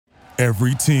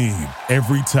Every team,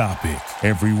 every topic,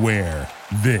 everywhere.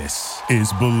 This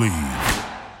is Believe.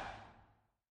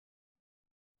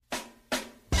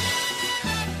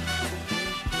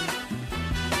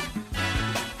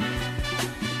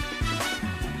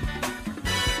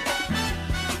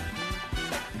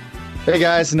 Hey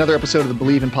guys, another episode of the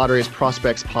Believe in Padres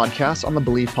Prospects podcast on the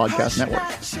Believe Podcast Network.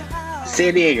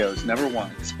 San Diego's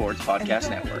 #1 sports podcast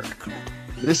network.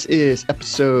 This is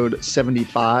episode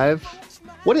 75.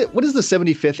 What is the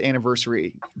 75th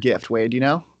anniversary gift, Wade? Do you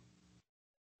know?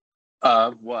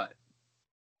 What?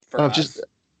 For us? Just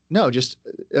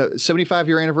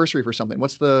 75-year anniversary for something.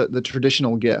 What's the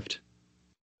traditional gift?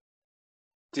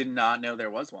 Did not know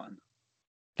there was one.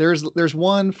 There's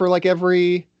one for like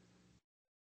every.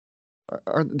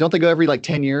 Don't they go every like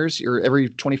 10 years or every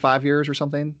 25 years or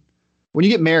something? When you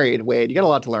get married, Wade, you got a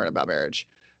lot to learn about marriage.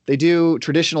 They do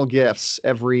traditional gifts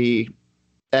every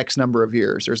X number of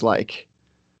years.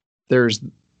 There's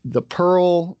the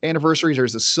pearl anniversaries.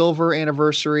 There's the silver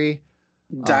anniversary.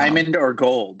 Diamond or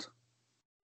gold?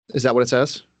 Is that what it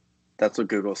says? That's what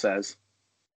Google says.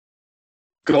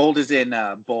 Gold is in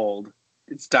bold.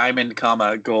 It's diamond,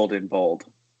 gold in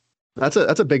bold. That's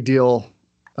a big deal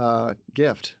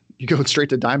gift. You go straight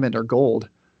to diamond or gold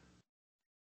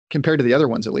compared to the other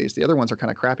ones, at least. The other ones are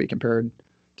kind of crappy compared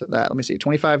to that. Let me see.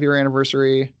 25-year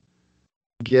anniversary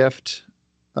gift,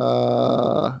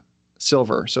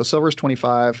 silver. So silver is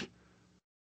 25.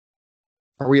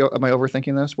 Am I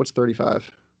overthinking this? What's 35?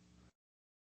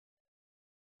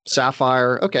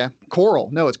 Sapphire. Okay. Coral.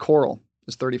 No, it's coral.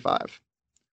 It's 35.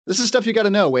 This is stuff you got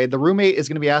to know, Wade. The roommate is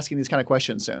going to be asking these kind of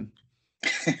questions soon.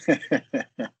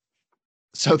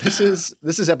 So this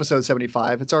is episode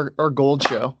 75. It's our gold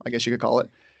show, I guess you could call it.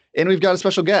 And we've got a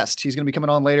special guest. He's going to be coming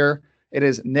on later. It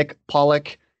is Nick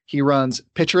Pollock. He runs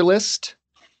Pitcher List.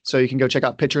 So you can go check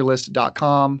out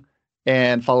pitcherlist.com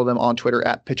and follow them on Twitter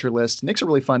at PitcherList. Nick's a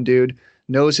really fun dude,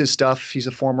 knows his stuff. He's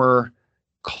a former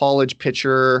college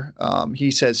pitcher.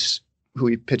 He says who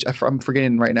he pitched. I'm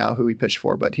forgetting right now who he pitched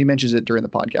for, but he mentions it during the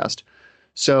podcast.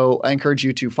 So I encourage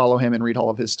you to follow him and read all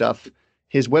of his stuff.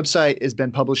 His website has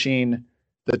been publishing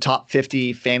the top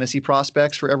 50 fantasy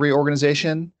prospects for every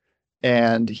organization.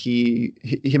 And him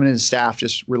and his staff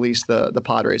just released the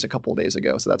Padres a couple of days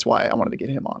ago. So that's why I wanted to get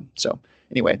him on. So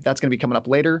anyway, that's going to be coming up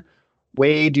later.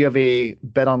 Wade, do you have a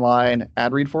Bet Online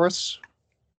ad read for us?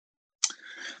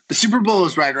 The Super Bowl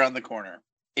is right around the corner.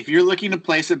 If you're looking to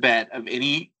place a bet of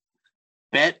any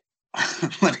bet,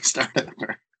 let me start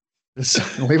over.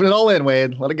 Leaving it all in,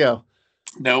 Wade. Let it go.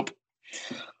 Nope.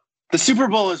 The Super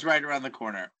Bowl is right around the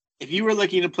corner. If you were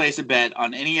looking to place a bet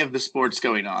on any of the sports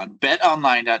going on,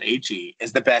 betonline.ag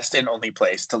is the best and only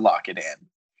place to lock it in.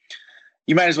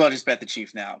 You might as well just bet the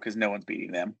Chiefs now because no one's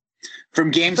beating them. From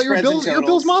game spreads and totals, you're a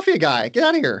Bills Mafia guy. Get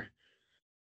out of here.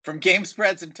 From game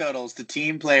spreads and totals to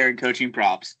team, player, and coaching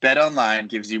props, BetOnline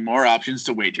gives you more options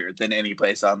to wager than any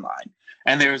place online.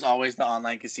 And there's always the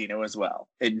online casino as well.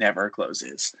 It never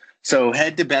closes. So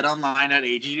head to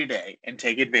betonline.ag today and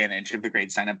take advantage of the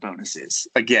great sign-up bonuses.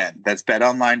 Again, that's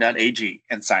betonline.ag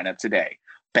and sign up today.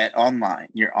 BetOnline,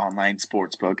 your online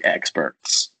sportsbook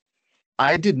experts.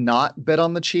 I did not bet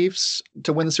on the Chiefs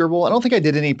to win the Super Bowl. I don't think I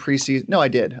did any preseason. No, I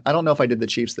did. I don't know if I did the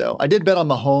Chiefs, though. I did bet on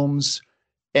Mahomes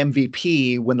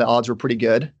MVP when the odds were pretty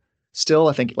good. Still,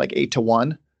 I think like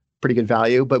 8-1. Pretty good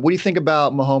value. But what do you think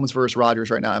about Mahomes versus Rodgers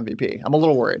right now, MVP? I'm a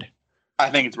little worried. I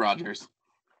think it's Rodgers.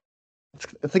 I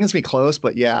think it's going to be close,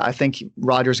 but yeah, I think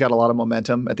Rodgers got a lot of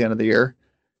momentum at the end of the year.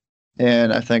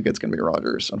 And I think it's going to be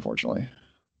Rodgers, unfortunately.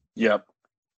 Yep.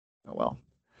 Oh, well.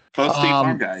 Both State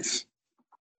Farm guys.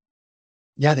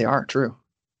 Yeah, they are. True.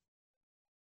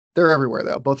 They're everywhere,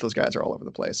 though. Both those guys are all over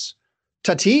the place.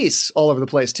 Tatis, all over the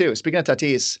place, too. Speaking of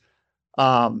Tatis,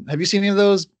 have you seen any of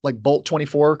those like Bolt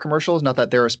 24 commercials? Not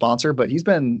that they're a sponsor, but he's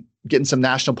been getting some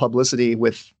national publicity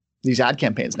with these ad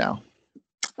campaigns now.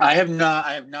 I have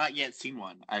not yet seen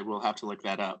one. I will have to look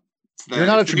that up. You're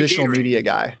not a traditional media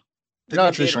guy. You're not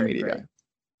a traditional media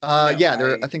guy.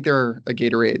 Yeah, I think they're a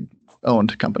Gatorade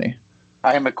owned company.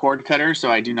 I am a cord cutter,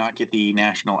 so I do not get the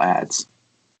national ads.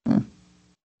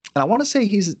 And I want to say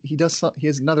he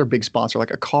has another big sponsor, like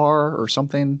a car or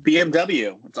something.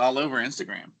 BMW. It's all over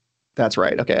Instagram. That's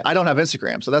right. Okay. I don't have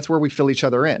Instagram, so that's where we fill each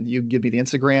other in. You give me the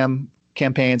Instagram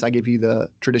campaigns. I give you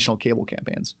the traditional cable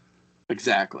campaigns.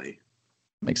 Exactly.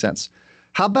 Makes sense.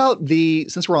 How about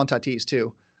since we're on Tatis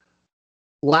too,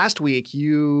 last week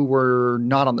you were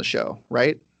not on the show,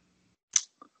 right?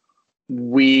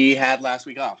 We had last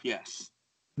week off. Yes.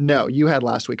 No, you had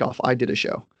last week off. I did a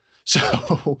show.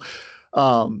 So,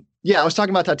 yeah, I was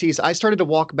talking about Tatis. I started to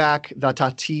walk back the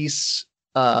Tatis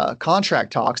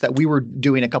contract talks that we were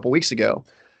doing a couple weeks ago.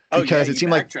 because it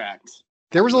seemed like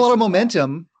there was a lot of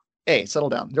momentum. Hey, settle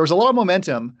down. There was a lot of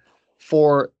momentum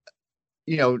for,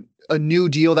 a new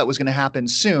deal that was going to happen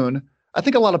soon. I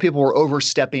think a lot of people were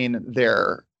overstepping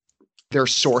their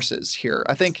sources here.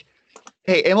 I think,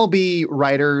 hey, MLB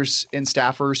writers and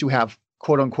staffers who have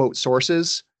quote unquote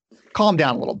sources, calm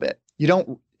down a little bit.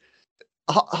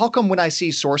 How come when I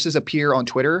see sources appear on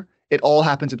Twitter, it all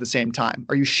happens at the same time?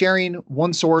 Are you sharing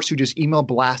one source who just email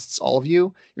blasts all of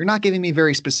you? You're not giving me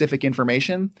very specific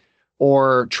information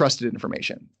or trusted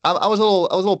information. I was a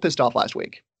little pissed off last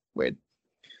week, Wade.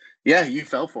 Yeah, you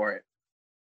fell for it.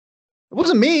 It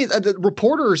wasn't me. The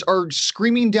reporters are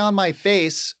screaming down my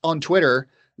face on Twitter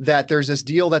that there's this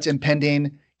deal that's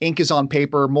impending. Ink is on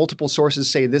paper. Multiple sources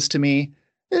say this to me.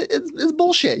 It's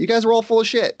bullshit. You guys are all full of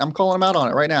shit. I'm calling them out on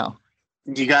it right now.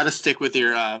 You got to stick with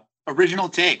your original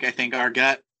take. I think our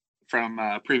gut from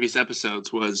previous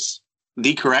episodes was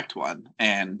the correct one.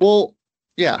 And well,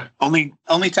 yeah, only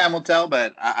time will tell.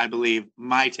 But I believe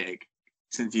my take,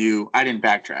 since I didn't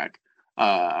backtrack,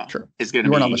 sure, is going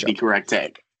to be the correct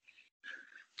take.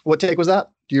 What take was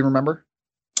that? Do you remember?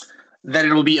 That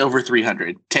it'll be over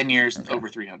 300. 10 years, okay. Over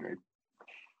 300.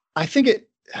 I think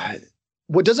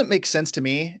what doesn't make sense to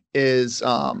me is,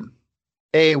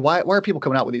 why are people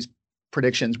coming out with these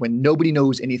predictions when nobody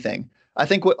knows anything? I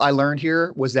think what I learned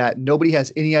here was that nobody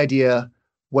has any idea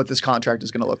what this contract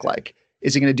is going to look like.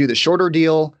 Is he going to do the shorter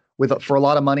deal for a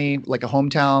lot of money, like a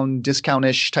hometown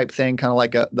discount-ish type thing, kind of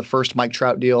like the first Mike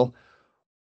Trout deal,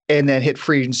 and then hit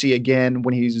free agency again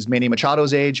when he's Manny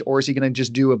Machado's age? Or is he going to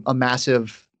just do a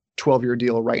massive 12-year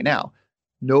deal right now?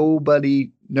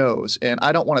 Nobody knows. And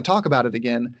I don't want to talk about it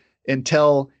again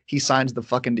until he signs the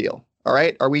fucking deal. All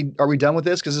right. Are we done with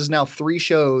this? Because this is now 3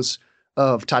 shows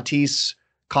of Tatis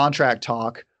contract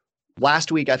talk.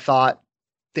 Last week, I thought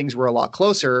things were a lot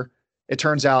closer. It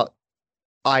turns out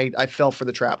I fell for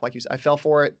the trap. Like you said, I fell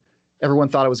for it. Everyone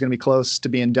thought it was going to be close to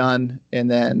being done. And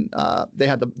then they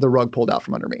had the rug pulled out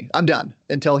from under me. I'm done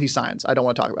until he signs. I don't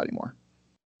want to talk about it anymore.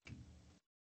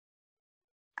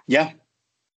 Yeah.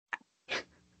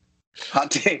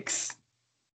 Hot takes.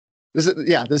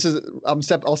 I'll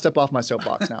step off my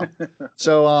soapbox now.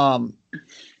 So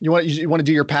you want to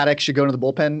do your Paddock should go into the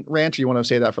bullpen rant, or you want to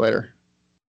save that for later?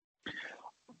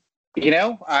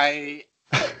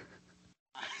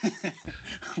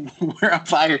 We're on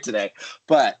fire today,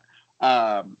 but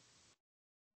we're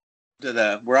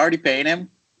already paying him.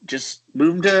 Just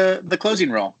move him to the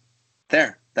closing role.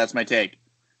 That's my take.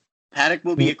 Paddock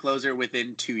will be a closer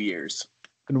within 2 years.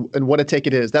 And what a take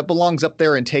it is. That belongs up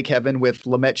there in take heaven with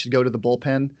Lamet should go to the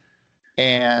bullpen,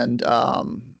 and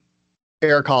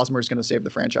Eric Hosmer is going to save the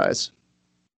franchise.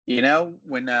 When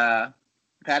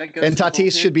Paddock goes and to Tatis the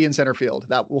bullpen, should be in center field.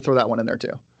 We'll throw that one in there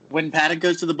too. When Paddock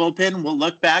goes to the bullpen, we'll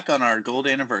look back on our gold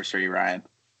anniversary, Ryan.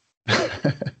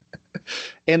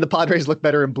 And the Padres look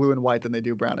better in blue and white than they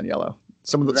do brown and yellow.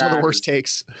 Some of the worst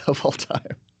takes of all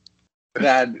time.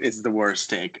 That is the worst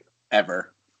take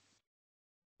ever.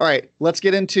 All right, let's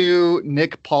get into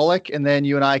Nick Pollock, and then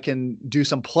you and I can do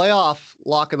some playoff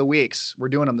lock of the weeks. We're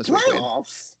doing them this week.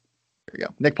 Playoffs. There you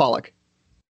go, Nick Pollock.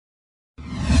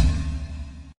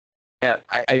 Yeah,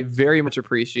 I very much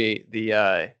appreciate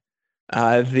the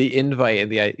invite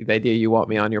and the idea you want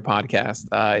me on your podcast.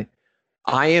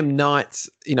 I am not,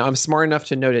 I'm smart enough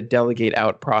to know to delegate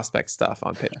out prospect stuff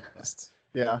on Pitchfest.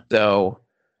 Yeah. So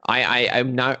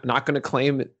I'm not going to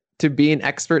claim to be an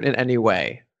expert in any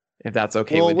way, if that's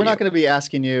okay with you. Well, we're not going to be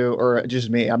asking you, or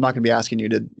just me, I'm not going to be asking you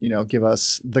to, give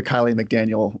us the Kylie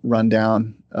McDaniel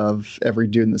rundown of every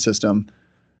dude in the system.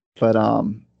 But,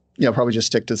 probably just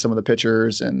stick to some of the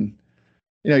pitchers, and,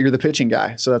 you're the pitching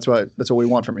guy. So that's what we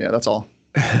want from you. That's all.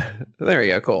 There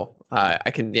you go. Cool.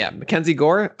 Mackenzie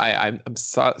Gore. I'm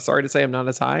sorry to say I'm not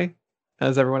as high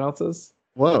as everyone else is.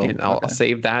 Whoa. And I'll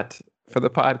save that for the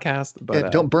podcast.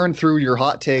 But don't burn through your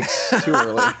hot takes too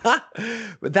early.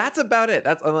 But that's about it.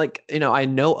 That's I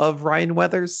know of Ryan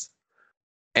Weathers,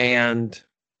 and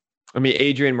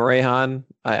Adrian Morejon.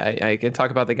 I can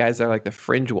talk about the guys that are like the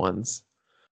fringe ones.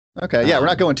 Okay. Yeah. We're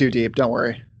not going too deep. Don't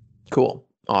worry. Cool.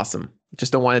 Awesome.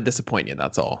 Just don't want to disappoint you.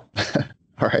 That's all.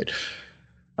 All right.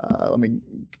 Let me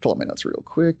pull up my notes real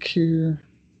quick here.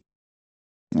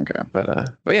 Okay.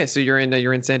 But yeah, so you're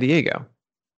in San Diego.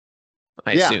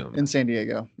 I assume. In San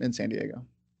Diego.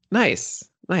 Nice.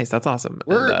 That's awesome.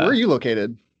 Where are you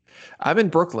located? I'm in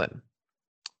Brooklyn.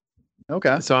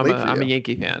 Okay. So I'm a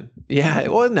Yankee fan. Yeah.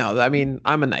 Well, no,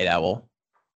 I'm a night owl.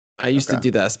 I used to do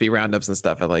the SB roundups and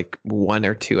stuff at like 1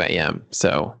 or 2 a.m.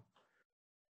 So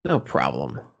no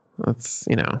problem. That's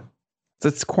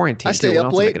it's quarantine. I stay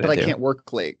up late, but I can't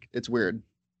work late. It's weird.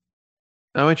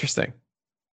 Oh, interesting.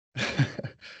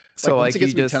 So once like it gets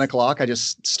you to be just 10 o'clock, I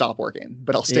just stop working,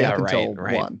 but I'll stay Yeah, up until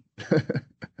right. 1.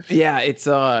 yeah, it's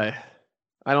I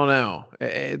don't know.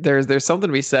 There's something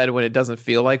to be said when it doesn't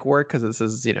feel like work because this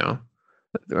is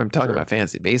I'm talking Sure. about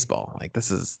fantasy baseball. Like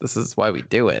this is why we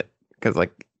do it because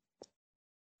like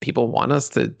people want us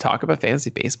to talk about fantasy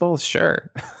baseball.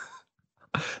 Sure,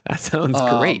 that sounds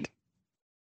great.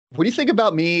 What do you think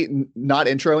about me not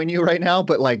introing you right now,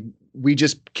 but like we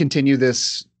just continue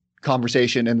this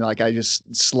conversation and like I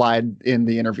just slide in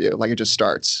the interview, like it just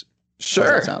starts? How does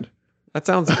Sure, that sound? that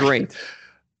sounds great.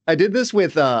 I did this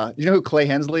with you know who Clay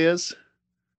Hensley is?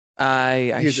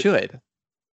 I He's- should.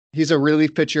 He's a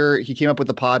relief pitcher. He came up with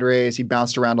the Padres. He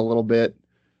bounced around a little bit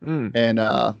Mm.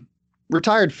 and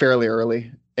retired fairly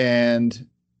early. And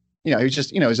he was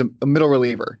just he's a middle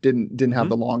reliever. Didn't have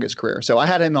the longest career. So I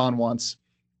had him on once,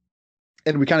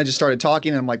 and we kind of just started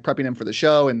talking. And I'm like prepping him for the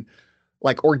show, and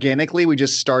like organically we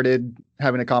just started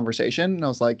having a conversation. And I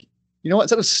was like, you know what?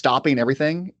 Instead of stopping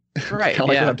everything, Right. kind of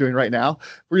like yeah. what I'm doing right now,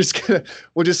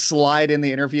 we'll just slide in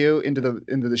the interview into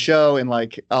the show, and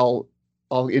like I'll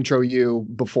intro you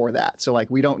before that. So like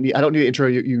I don't need to intro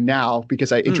you now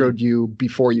because I introed you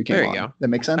before you came There you on. go. That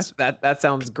makes sense? That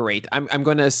sounds great. I'm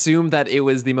going to assume that it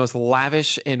was the most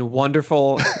lavish and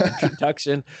wonderful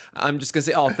introduction. I'm just going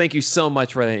to say, oh, thank you so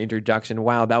much for that introduction.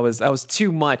 Wow, that was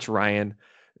too much, Ryan.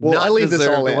 Well, Not I leave this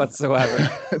all deserved in whatsoever.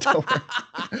 Don't worry.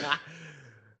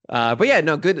 But yeah,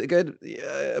 no, good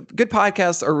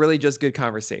podcasts are really just good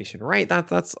conversation, right?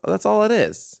 That's all it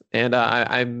is. And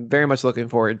I'm very much looking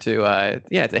forward to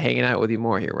to hanging out with you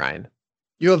more here, Ryan.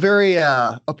 You have a very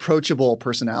approachable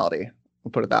personality.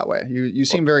 We'll put it that way. You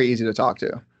seem very easy to talk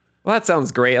to. Well, that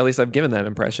sounds great. At least I've given that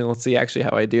impression. Let's see actually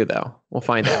how I do, though. We'll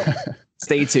find out.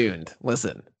 Stay tuned.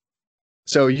 Listen.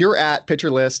 So you're at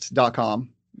pitcherlist.com.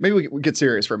 Maybe we get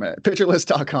serious for a minute.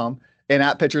 Pitcherlist.com and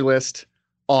at pitcherlist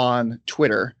on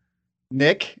Twitter.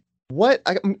 Nick,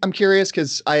 I'm curious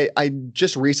because I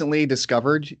just recently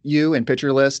discovered you in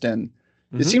Pitcher List, and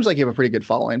it seems like you have a pretty good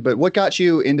following. But what got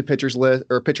you into Pitcher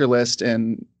List,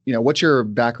 and what's your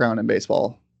background in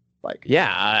baseball like?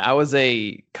 Yeah, I was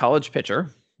a college pitcher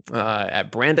at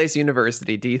Brandeis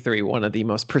University, D3, one of the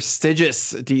most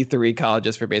prestigious D3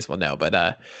 colleges for baseball now. But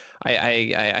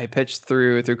I pitched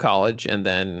through college, and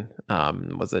then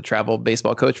was a travel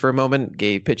baseball coach for a moment,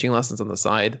 gave pitching lessons on the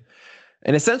side.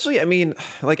 And essentially, I mean,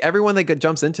 like everyone that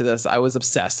jumps into this, I was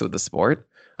obsessed with the sport.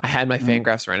 I had my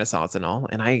Fangraphs Renaissance and all.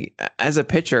 And as a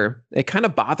pitcher, it kind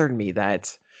of bothered me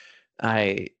that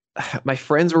my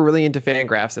friends were really into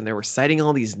Fangraphs and they were citing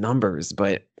all these numbers.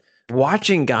 But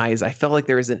watching guys, I felt like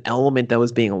there was an element that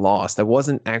was being lost. That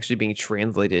wasn't actually being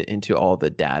translated into all the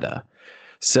data.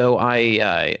 So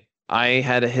I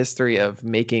had a history of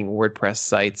making WordPress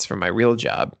sites for my real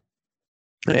job.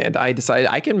 And I decided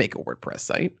I can make a WordPress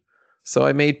site. So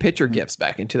I made Pitcher GIFs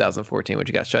back in 2014,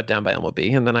 which got shut down by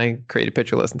MLB, and then I created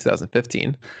Pitcher List in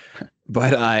 2015.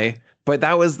 But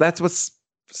that's what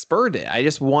spurred it. I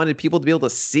just wanted people to be able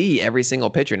to see every single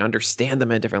pitcher and understand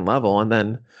them at a different level, and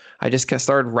then I just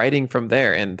started writing from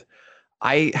there. And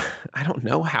I don't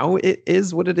know how it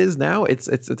is what it is now. It's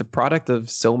a product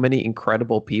of so many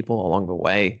incredible people along the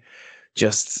way,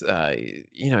 just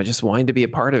wanting to be a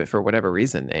part of it for whatever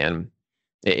reason. And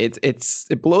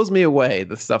it blows me away,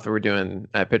 the stuff that we're doing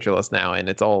at Pitcher List now, and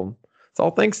it's all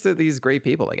thanks to these great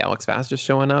people like Alex Fast just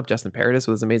showing up, Justin Paradis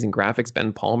with his amazing graphics,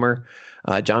 Ben Palmer,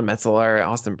 John Metzeler,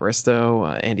 Austin Bristow,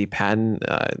 Andy Patton,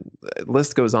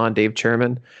 list goes on, Dave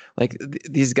Chairman, like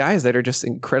these guys that are just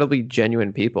incredibly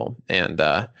genuine people. And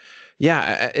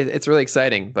it's really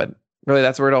exciting, but really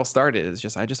that's where it all started. Is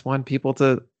just I just want people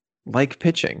to like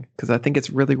pitching because I think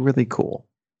it's really, really cool.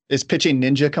 Is Pitching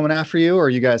Ninja coming after you, or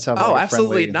you guys have? Oh,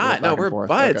 absolutely not. No, we're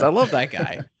buds. Okay. I love that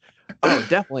guy. Oh,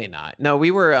 definitely not. No, we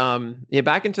were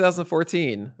back in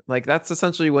 2014. Like that's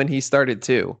essentially when he started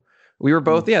too. We were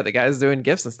both the guys doing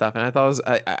GIFs and stuff, and I thought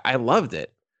I loved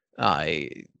it.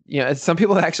 Some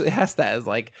people actually ask that as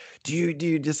like, do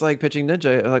you dislike Pitching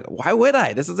Ninja? Like, why would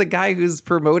I? This is a guy who's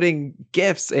promoting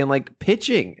GIFs and like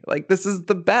pitching. Like this is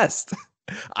the best.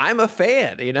 I'm a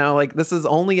fan. Like this is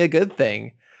only a good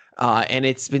thing. And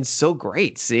it's been so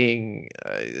great seeing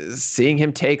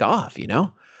him take off,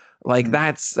 like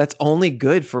that's only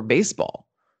good for baseball.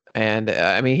 And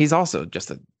I mean, he's also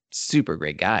just a super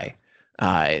great guy.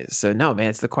 So no, man,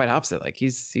 it's the quite opposite. Like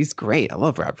he's great. I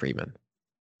love Rob Friedman.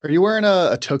 Are you wearing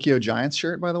a Tokyo Giants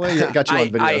shirt, by the way? Got you on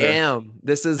video. I am.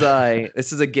 This is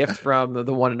a gift from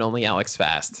the one and only Alex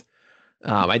Fast.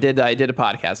 I did a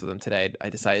podcast with him today. I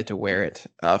decided to wear it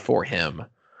for him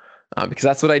because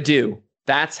that's what I do.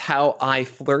 That's how I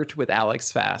flirt with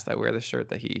Alex Fast. I wear the shirt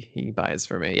that he buys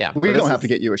for me. Yeah. We don't have to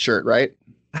get you a shirt, right?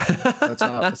 That's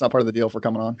not part of the deal for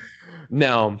coming on.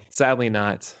 No, sadly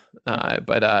not.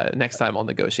 But next time I'll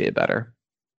negotiate better.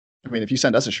 I mean, if you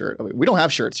send us a shirt, we don't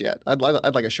have shirts yet. I'd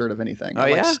like a shirt of anything. Oh,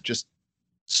 yeah? Just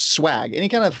swag, any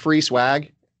kind of free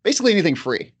swag, basically anything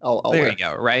free. I'll there wear. You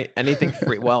go. Right. Anything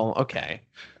free. Well, okay.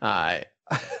 Don't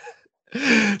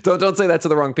say that to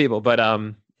the wrong people, but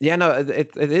yeah, no,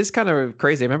 it is kind of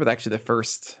crazy. I remember actually the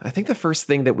first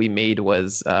thing that we made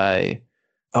was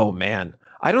oh man,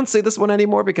 I don't say this one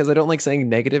anymore because I don't like saying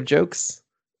negative jokes.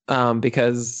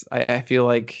 Because I feel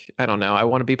like, I don't know, I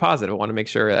want to be positive. I want to make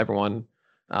sure everyone,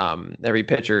 every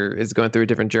pitcher is going through a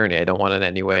different journey. I don't want to in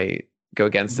any way go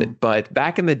against it. But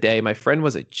back in the day, my friend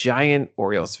was a giant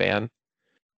Orioles fan,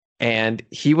 and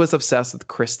he was obsessed with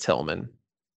Chris Tillman.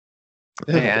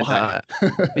 And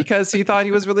because he thought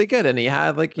he was really good, and he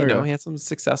had he had some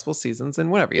successful seasons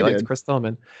and whatever. He liked Chris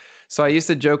Tillman. So I used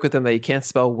to joke with him that you can't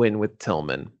spell win with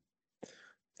Tillman.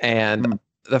 And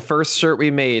the first shirt we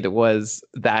made was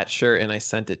that shirt, and I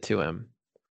sent it to him.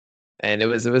 And it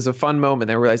was a fun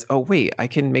moment. I realized, oh wait, I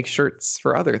can make shirts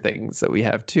for other things that we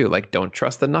have too, like don't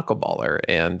trust the knuckleballer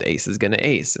and ace is gonna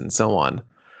ace and so on.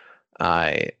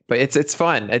 But it's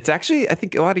fun. It's actually, I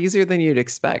think, a lot easier than you'd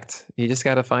expect. You just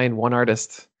got to find one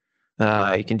artist.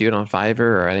 You can do it on Fiverr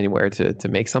or anywhere to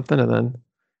make something, and then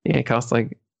it costs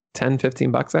like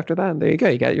 $10-15 after that. And there you go.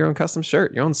 You got your own custom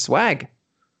shirt, your own swag.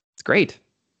 It's great.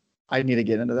 I need to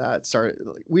get into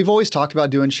that. We've always talked about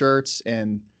doing shirts,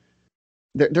 and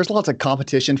there's lots of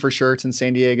competition for shirts in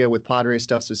San Diego with Padres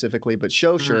stuff specifically, but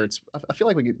show shirts, I feel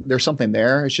like there's something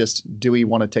there. It's just, do we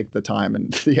want to take the time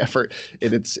and the effort?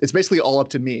 It's basically all up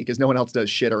to me because no one else does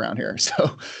shit around here.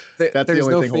 So that's the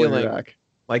only thing holding me back.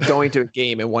 Like going to a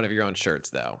game in one of your own shirts,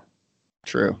 though.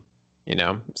 True.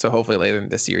 So hopefully later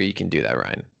this year you can do that,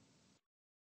 Ryan.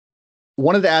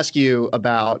 Wanted to ask you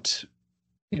about,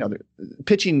 the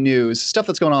pitching news, stuff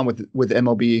that's going on with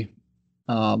MLB,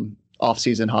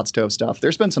 off-season hot stove stuff.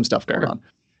 There's been some stuff going on,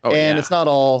 it's not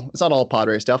all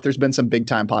Padre stuff. There's been some big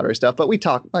time Padre stuff, but we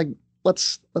talk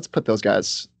let's put those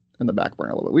guys in the back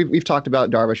burner a little bit. We've talked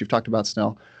about Darvish, we've talked about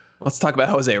Snell. Let's talk about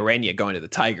Jose Urena going to the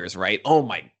Tigers, right? Oh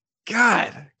my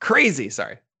God, crazy!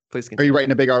 Sorry, please continue. Are you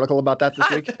writing a big article about that this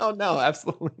week? No,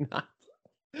 absolutely not.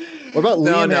 What about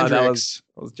Liam Hendricks?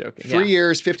 I was joking. 3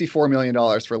 years, $54 million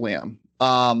for Liam.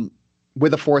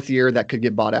 With a fourth year that could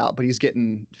get bought out, but he's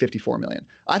getting $54 million.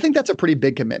 I think that's a pretty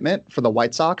big commitment for the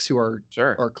White Sox, who are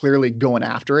clearly going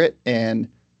after it. And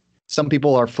some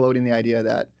people are floating the idea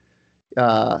that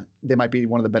they might be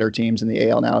one of the better teams in the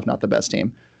AL now, if not the best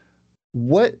team.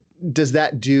 What does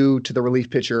that do to the relief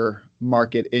pitcher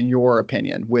market, in your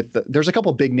opinion? There's a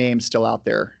couple big names still out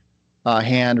there,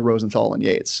 Hand, Rosenthal, and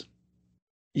Yates.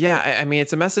 Yeah, I mean,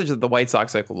 it's a message that the White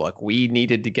Sox look, we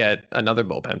needed to get another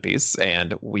bullpen piece,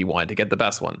 and we wanted to get the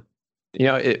best one.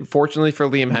 Fortunately for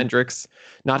Liam Hendricks,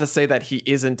 not to say that he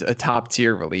isn't a top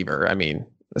tier reliever. I mean,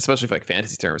 especially for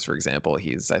fantasy terms, for example,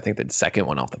 he's, I think, the second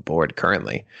one off the board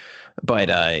currently. But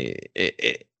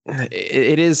it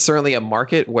is certainly a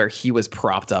market where he was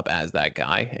propped up as that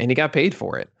guy, and he got paid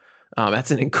for it.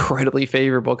 That's an incredibly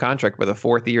favorable contract with a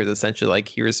fourth year that's essentially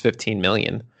here's $15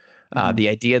 million. The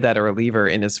idea that a reliever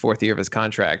in his fourth year of his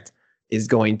contract is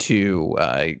going to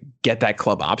get that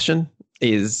club option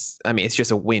is, I mean, it's just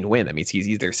a win-win. I mean, he's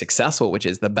either successful, which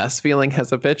is the best feeling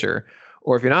as a pitcher,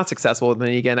 or if you're not successful,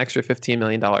 then you get an extra $15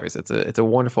 million. It's a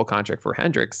wonderful contract for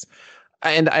Hendricks.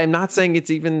 And I'm not saying it's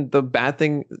even the bad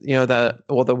thing,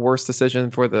 the worst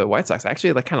decision for the White Sox.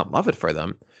 Actually, I kind of love it for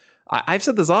them. I've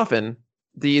said this often.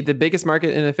 The biggest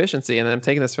market inefficiency, and I'm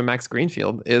taking this from Max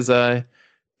Greenfield,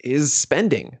 is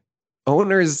spending.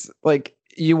 Owners,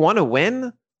 you want to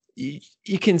win,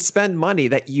 you can spend money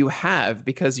that you have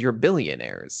because you're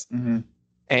billionaires.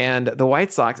 And the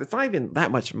White Sox, it's not even that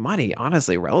much money,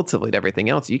 honestly, relatively to everything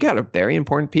else. You got a very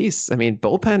important piece. I mean,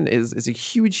 bullpen is a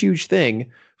huge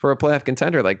thing for a playoff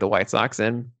contender like the White Sox.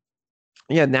 And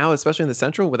yeah, now, especially in the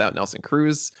Central, without Nelson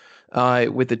Cruz,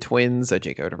 with the Twins,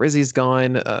 Jake Odorizzi's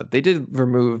gone. They did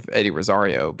remove Eddie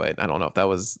Rosario, but I don't know if that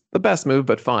was the best move,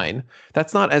 but fine.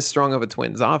 That's not as strong of a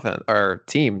Twins offense or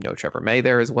team. No Trevor May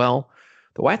there as well.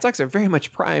 The White Sox are very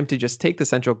much primed to just take the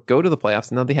Central, go to the playoffs,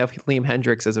 and now they have Liam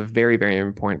Hendricks as a very, very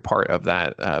important part of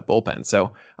that bullpen.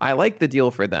 So I like the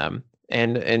deal for them.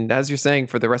 And as you're saying,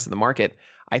 for the rest of the market,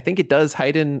 I think it does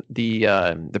heighten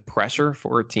the pressure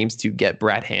for teams to get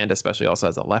Brad Hand, especially also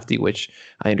as a lefty, which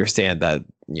I understand that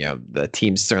the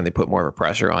teams certainly put more of a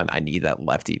pressure on. I need that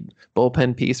lefty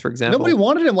bullpen piece, for example. Nobody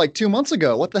wanted him 2 months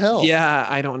ago. What the hell? Yeah,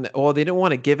 I don't know. Well, they didn't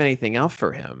want to give anything up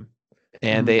for him,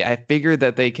 and I figured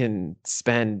that they can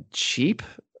spend cheap,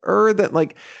 or that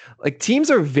like teams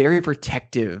are very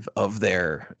protective of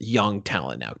their young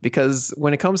talent now, because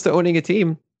when it comes to owning a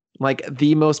team, like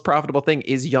the most profitable thing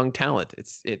is young talent.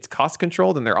 It's cost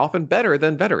controlled, and they're often better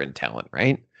than veteran talent,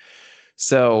 right?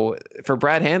 So for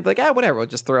Brad Hand, like, whatever, we'll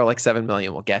just throw like $7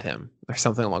 million, we'll get him, or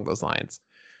something along those lines.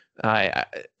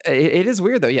 It is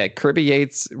weird though. Yeah, Kirby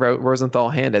Yates, Rosenthal,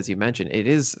 Hand, as you mentioned, it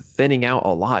is thinning out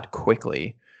a lot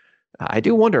quickly. I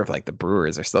do wonder if like the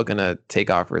Brewers are still going to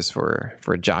take offers for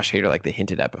Josh Hader like they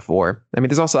hinted at before. I mean,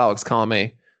 there's also Alex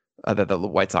Colomé that the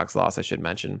White Sox lost, I should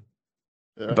mention.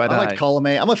 Yeah. But I like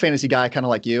Colomé. I'm a fantasy guy, kind of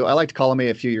like you. I liked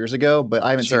Colomé a few years ago, but I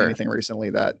haven't seen anything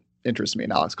recently that interests me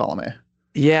in Alex Colomé.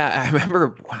 Yeah, I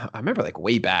remember like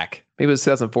way back, maybe it was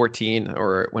 2014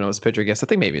 or when it was pitcher guest. I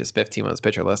think maybe it was 15 when it was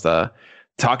pitcher list.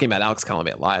 Talking about Alex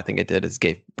Colomé a lot. I think it did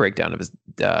give breakdown of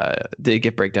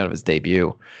his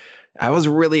debut. I was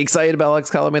really excited about Alex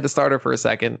Colomé, the starter, for a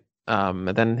second. And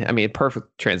then, I mean,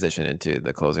 perfect transition into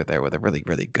the closer there with a really,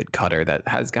 really good cutter that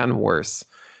has gotten worse.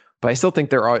 But I still think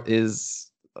there are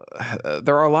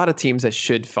a lot of teams that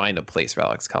should find a place for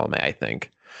Alex Colomé, I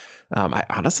think. I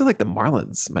honestly like the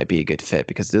Marlins might be a good fit,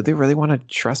 because do they really want to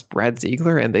trust Brad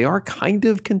Ziegler? And they are kind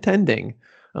of contending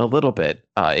a little bit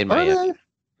in Miami.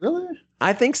 Really?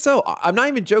 I think so. I'm not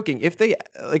even joking. If they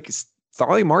like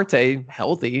Starling Marte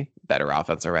healthy, better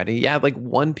offense already. Yeah, like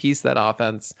one piece of that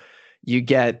offense, you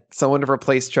get someone to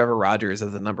replace Trevor Rogers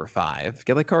as the number 5.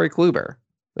 Get like Corey Kluber.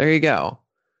 There you go.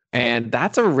 And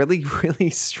that's a really, really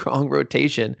strong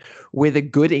rotation with a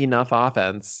good enough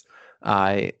offense.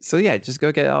 So yeah, just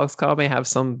go get Alex Colomé, have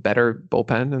some better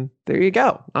bullpen, and there you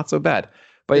go. Not so bad.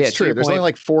 But it's true. There's only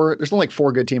like 4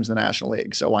 good teams in the National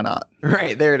League, so why not?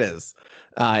 Right, there it is.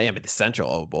 Yeah, but the Central,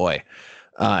 oh boy.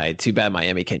 Too bad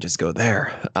Miami can't just go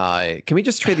there. Can we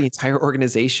just trade the entire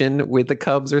organization with the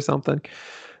Cubs or something?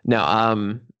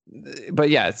 No. But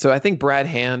yeah, so I think Brad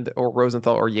Hand or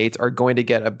Rosenthal or Yates are going to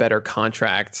get a better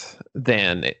contract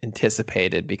than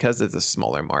anticipated because it's a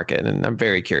smaller market, and I'm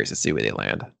very curious to see where they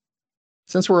land.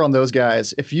 Since we're on those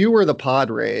guys, if you were the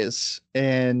Padres,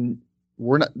 and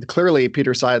we're not, clearly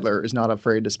Peter Seidler is not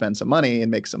afraid to spend some money and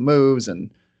make some moves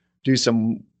and do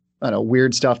some, I don't know,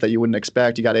 weird stuff that you wouldn't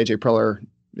expect. You got AJ Preller,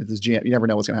 this GM, you never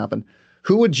know what's going to happen.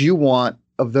 Who would you want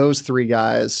of those 3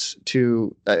 guys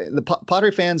to the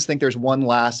Padre fans think there's one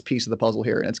last piece of the puzzle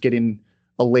here, and it's getting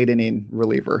a late inning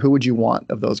reliever. Who would you want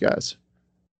of those guys?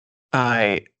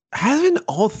 Haven't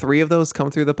all 3 of those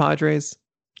come through the Padres?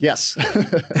 Yes.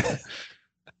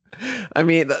 I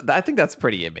mean, I think that's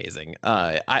pretty amazing.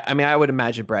 I mean, I would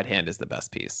imagine Brad Hand is the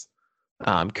best piece.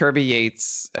 Kirby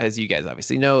Yates, as you guys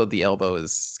obviously know, the elbow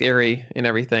is scary and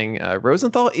everything.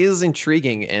 Rosenthal is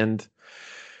intriguing, and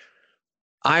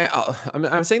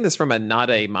I'm saying this from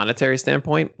not a monetary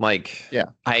standpoint. Like, yeah,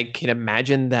 I can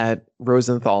imagine that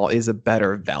Rosenthal is a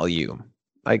better value,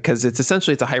 like, because it's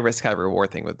a high risk, high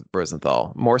reward thing with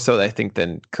Rosenthal, more so I think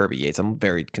than Kirby Yates. I'm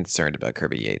very concerned about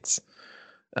Kirby Yates.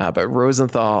 But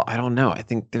Rosenthal, I don't know. I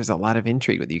think there's a lot of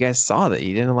intrigue with. You guys saw that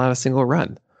he didn't allow a single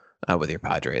run with your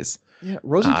Padres. Yeah,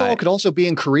 Rosenthal could also be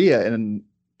in Korea in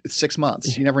 6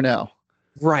 months. You never know.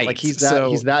 Right. Like he's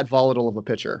that volatile of a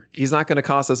pitcher. He's not going to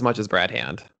cost as much as Brad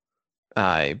Hand.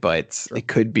 But it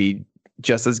could be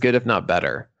just as good, if not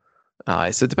better.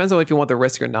 So it depends on if you want the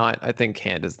risk or not. I think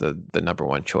Hand is the number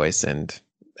 1 choice, and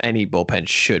any bullpen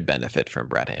should benefit from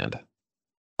Brad Hand.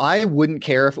 I wouldn't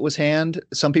care if it was Hand.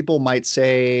 Some people might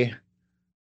say,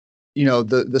 you know,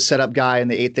 the setup guy in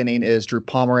the 8th inning is Drew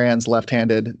Pomeranz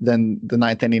left-handed. Then the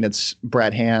 9th inning, it's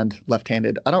Brad Hand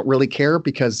left-handed. I don't really care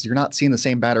because you're not seeing the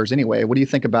same batters anyway. What do you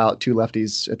think about 2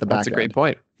 lefties at the back? That's a great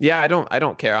point. Yeah, I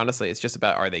don't care. Honestly, it's just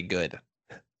about, are they good?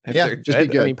 Just be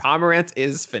good. I mean, Pomeranz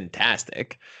is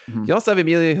fantastic. Mm-hmm. You also have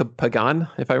Emilio Pagan,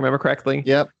 if I remember correctly.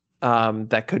 Yep.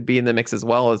 That could be in the mix as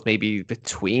well, as maybe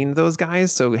between those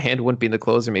guys. So Hand wouldn't be in the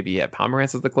closer. Maybe you have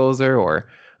Pomeranz as the closer, or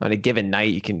on a given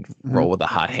night you can roll with a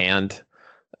hot hand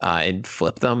and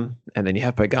flip them, and then you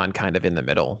have Pagan kind of in the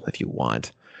middle if you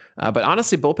want. But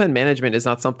honestly, bullpen management is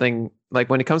not something, like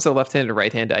when it comes to left-handed or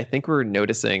right-handed, I think we're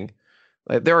noticing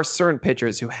like there are certain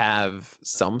pitchers who have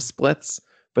some splits,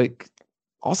 but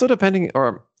also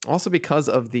because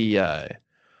of the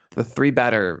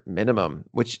 3-batter minimum,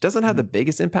 which doesn't have the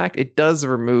biggest impact, it does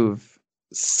remove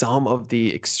some of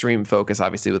the extreme focus,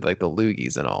 obviously, with like the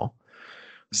loogies and all.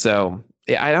 So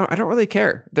yeah, I don't really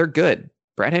care. They're good.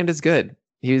 Brad Hand is good.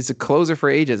 He was a closer for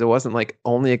ages. It wasn't like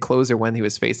only a closer when he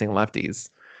was facing lefties.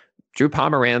 Drew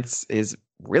Pomeranz is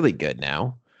really good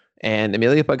now, and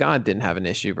Emilio Pagan didn't have an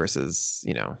issue versus,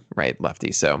 right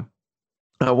lefty. So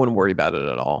I wouldn't worry about it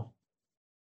at all.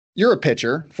 You're a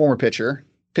pitcher, former pitcher,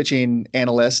 pitching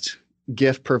analyst,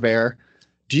 GIF Purveyor.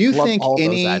 Do you Love think all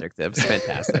any those adjectives?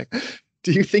 Fantastic.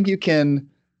 Do you think you can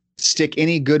stick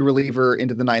any good reliever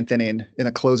into the ninth inning in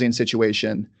a closing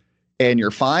situation and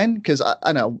you're fine? Because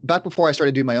I know back before I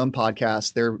started doing my own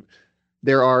podcast,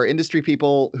 there are industry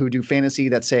people who do fantasy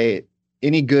that say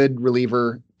any good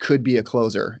reliever could be a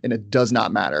closer and it does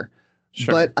not matter.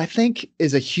 Sure. But I think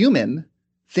as a human,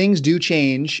 things do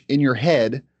change in your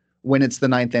head when it's the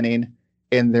ninth inning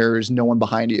and there's no one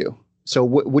behind you. So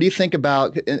what do you think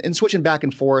about and switching back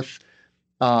and forth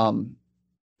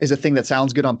is a thing that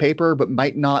sounds good on paper, but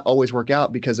might not always work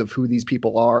out because of who these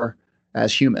people are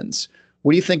as humans.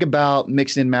 What do you think about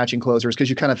mixing and matching closers? Because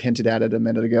you kind of hinted at it a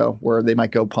minute ago where they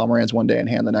might go Pomeranz one day and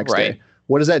Hand the next Right. day.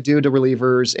 What does that do to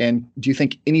relievers? And do you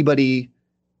think anybody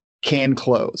can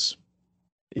close?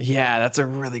 Yeah, that's a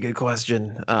really good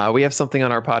question. We have something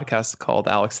on our podcast called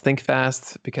Alex Think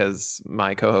Fast because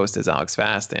my co-host is Alex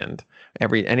Fast, and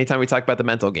anytime we talk about the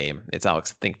mental game, it's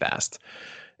Alex Think Fast.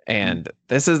 And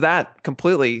this is that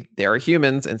completely. There are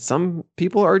humans, and some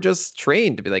people are just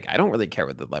trained to be like, I don't really care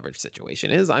what the leverage situation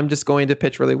is. I'm just going to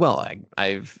pitch really well.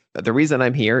 The reason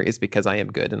I'm here is because I am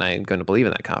good, and I am going to believe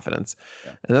in that confidence.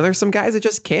 Yeah. And then there's some guys that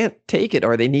just can't take it,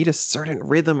 or they need a certain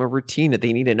rhythm or routine that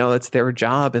they need to know that's their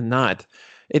job and not.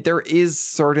 There is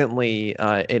certainly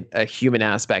a human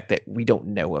aspect that we don't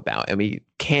know about, and we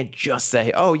can't just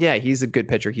say, "Oh yeah, he's a good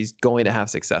pitcher. He's going to have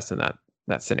success in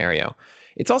that scenario."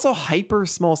 It's also hyper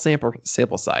small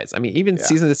sample size. I mean, even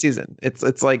season to season,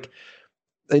 it's like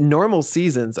normal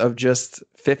seasons of just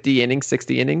 50 innings,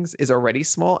 60 innings is already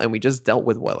small, and we just dealt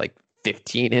with like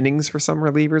 15 innings for some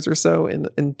relievers or so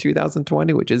in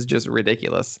 2020, which is just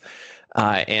ridiculous.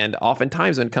 And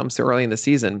oftentimes, when it comes to early in the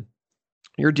season,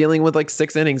 you're dealing with like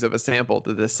 6 innings of a sample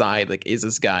to decide like, is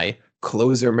this guy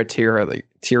closer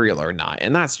material or not?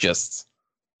 And that's just,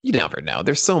 you never know.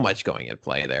 There's so much going in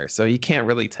play there, so you can't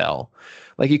really tell.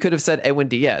 Like you could have said Edwin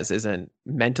Diaz isn't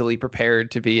mentally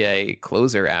prepared to be a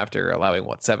closer after allowing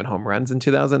 7 home runs in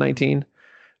 2019,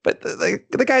 but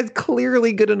the guy's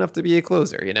clearly good enough to be a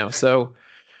closer, So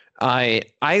I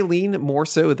lean more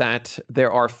so that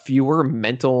there are fewer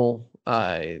mental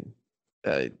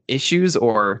issues,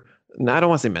 or I don't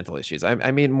want to say mental issues.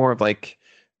 I mean more of like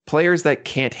players that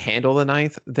can't handle the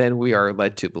ninth than we are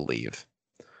led to believe.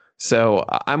 So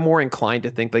I'm more inclined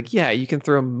to think like, yeah, you can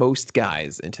throw most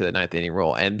guys into the ninth inning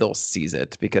role and they'll seize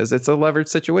it because it's a leverage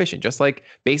situation. Just like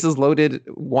bases loaded,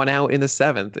 1 out in the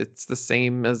 7th, it's the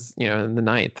same as, in the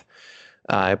 9th.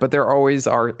 But there always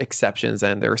are exceptions,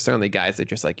 and there are certainly guys that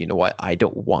just like, you know what, I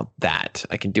don't want that.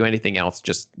 I can do anything else,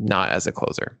 just not as a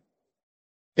closer.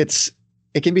 It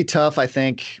can be tough, I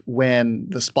think, when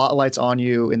the spotlight's on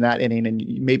you in that inning and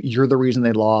maybe you're the reason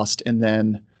they lost, and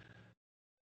then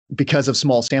because of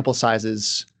small sample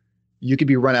sizes, you could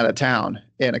be run out of town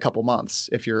in a couple months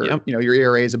if your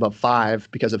ERA is above 5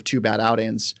 because of 2 bad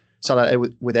outings. Saw that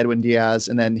with Edwin Diaz,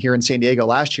 and then here in San Diego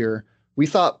last year, we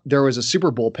thought there was a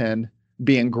super bullpen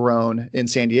being grown in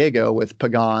San Diego with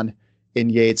Pagan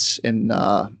and Yates and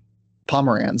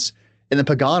Pomeranz. And then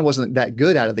Pagan wasn't that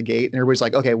good out of the gate. And everybody's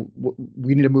like, okay,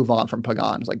 we need to move on from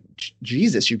Pagan. It's like,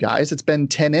 Jesus, you guys, it's been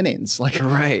 10 innings. Like,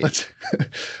 right. Let's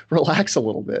relax a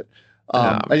little bit.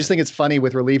 I just think it's funny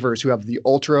with relievers who have the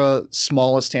ultra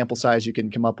smallest sample size you can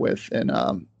come up with.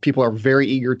 And people are very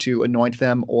eager to anoint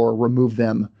them or remove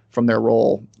them from their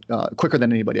role quicker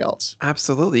than anybody else.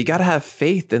 Absolutely. You got to have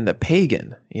faith in the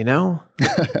pagan,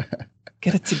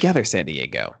 Get it together, San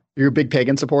Diego. You're a big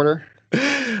Pagan supporter?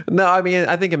 No, I mean,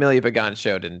 I think Emilio Pagan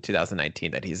showed in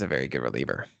 2019 that he's a very good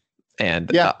reliever.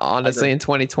 And honestly, in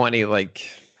 2020, like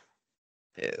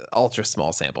ultra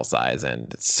small sample size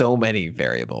and so many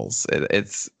variables,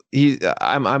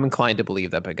 I'm inclined to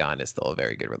believe that Pagan is still a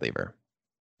very good reliever.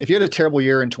 If you had a terrible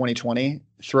year in 2020,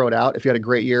 throw it out. If you had a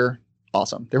great year,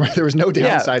 awesome. There was no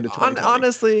downside to 2020.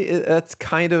 Honestly, that's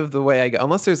kind of the way I go.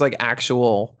 Unless there's like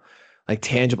actual, like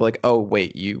tangible, like, oh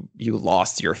wait, you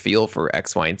lost your feel for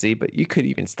X, Y, and Z, but you could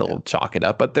even still chalk it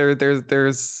up. But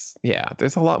there's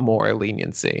a lot more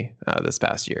leniency this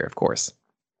past year, of course.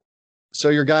 So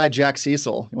your guy Jack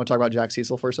Cecil, you want to talk about Jack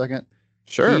Cecil for a second?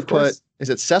 Sure. Of course. Is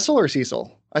it Cecil or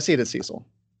Cecil? I see it as Cecil.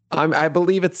 I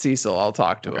believe it's Cecil. I'll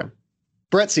talk to him.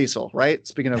 Brett Cecil, right?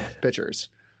 Speaking of pitchers,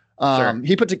 sure.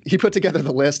 He put together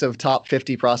the list of top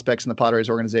 50 prospects in the Padres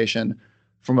organization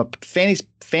from a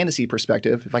fantasy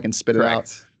perspective, if I can spit it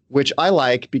out, which I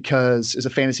like because as a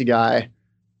fantasy guy,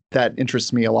 that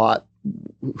interests me a lot,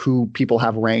 who people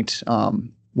have ranked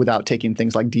without taking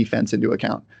things like defense into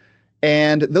account.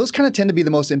 And those kind of tend to be the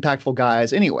most impactful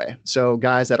guys anyway. So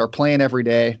guys that are playing every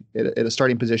day at a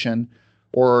starting position,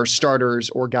 or starters,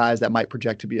 or guys that might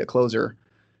project to be a closer.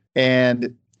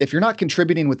 And if you're not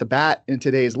contributing with the bat in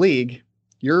today's league,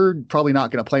 you're probably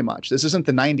not going to play much. This isn't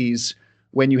the 90s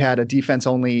when you had a defense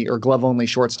only or glove only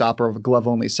shortstop or a glove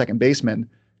only second baseman.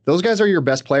 Those guys are your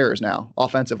best players now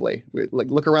offensively. Like,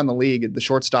 look around the league, the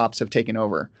shortstops have taken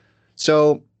over.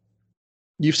 So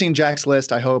you've seen Jack's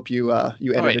list. I hope you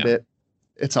edited it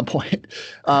at some point.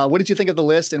 What did you think of the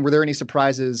list, and were there any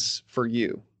surprises for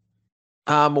you?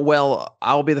 Well,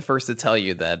 I'll be the first to tell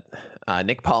you that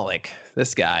Nick Pollock,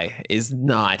 this guy, is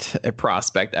not a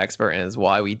prospect expert, and is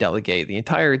why we delegate the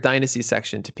entire dynasty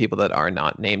section to people that are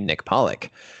not named Nick Pollock.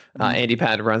 Andy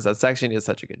Patton runs that section. He does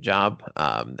such a good job.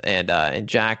 And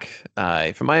Jack,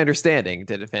 from my understanding,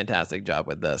 did a fantastic job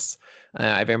with this.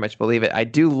 I very much believe it. I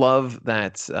do love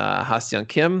that Ha-Seong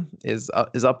Kim is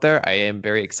up there. I am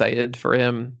very excited for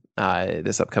him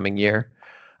this upcoming year.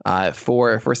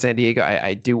 For San Diego,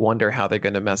 I do wonder how they're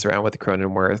going to mess around with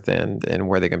Cronenworth and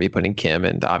where they're going to be putting Kim.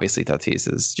 And obviously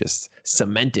Tatis is just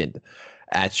cemented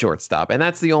at shortstop. And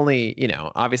that's the only,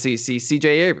 obviously you see CJ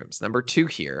Abrams, number 2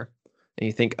 here. And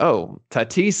you think, oh,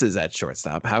 Tatis is at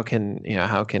shortstop. How can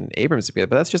Abrams be there?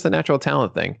 But that's just a natural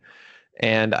talent thing.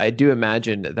 And I do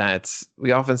imagine that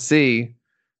we often see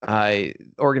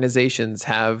organizations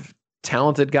have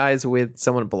talented guys with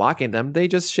someone blocking them. They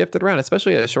just shift it around,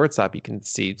 especially at a shortstop. You can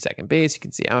see second base, you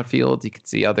can see outfield, you can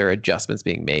see other adjustments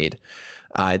being made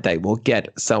that will get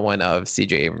someone of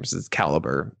CJ Abrams'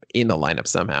 caliber in the lineup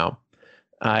somehow.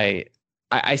 I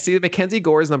see that Mackenzie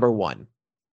Gore is number 1.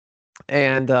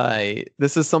 And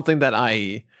this is something that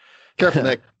Careful,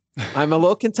 Nick. I'm a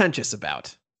little contentious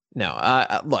about. No,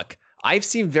 look, I've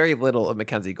seen very little of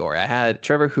Mackenzie Gore. I had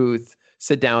Trevor Huth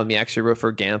sit down with me, actually wrote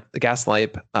for Gas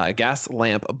Lamp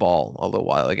Ball a little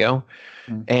while ago.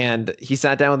 And he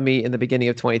sat down with me in the beginning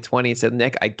of 2020 and said,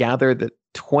 Nick, I gathered that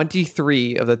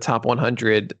 23 of the top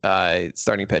 100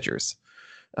 starting pitchers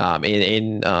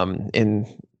in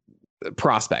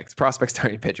prospect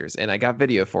starting pitchers. And I got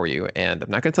video for you, and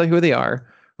I'm not going to tell you who they are.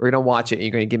 We're going to watch it, and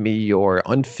you're going to give me your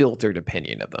unfiltered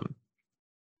opinion of them.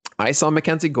 I saw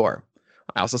Mackenzie Gore.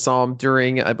 I also saw him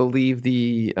during, I believe,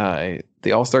 the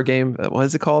All-Star game. What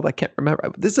is it called? I can't remember.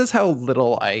 This is how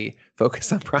little I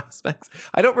focus on prospects.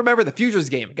 I don't remember the Futures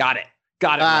game. Got it.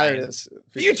 There it is.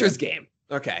 Futures game.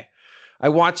 Okay. I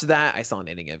watched that. I saw an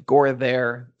inning of Gore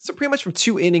there. So pretty much from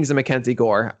 2 innings of Mackenzie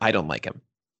Gore, I don't like him.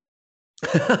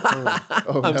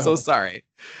 I'm so sorry.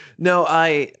 No,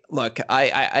 I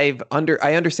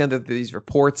understand that these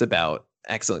reports about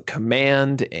excellent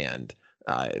command and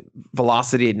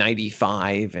velocity at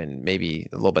 95 and maybe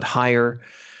a little bit higher.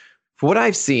 For what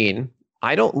I've seen,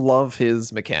 I don't love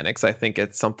his mechanics. I think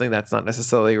it's something that's not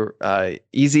necessarily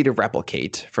easy to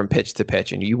replicate from pitch to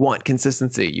pitch. And you want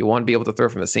consistency. You want to be able to throw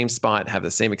from the same spot, have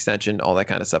the same extension, all that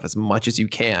kind of stuff as much as you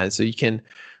can. So you can,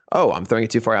 I'm throwing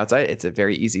it too far outside. It's a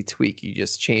very easy tweak. You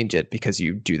just change it because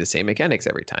you do the same mechanics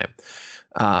every time.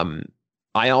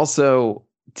 I also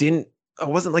I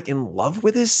wasn't like in love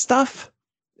with his stuff.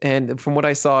 And from what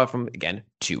I saw from, again,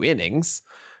 2 innings,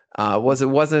 it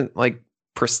wasn't like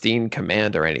pristine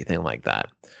command or anything like that.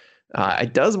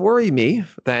 It does worry me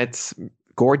that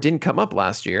Gore didn't come up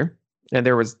last year, and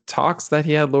there was talks that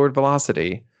he had lowered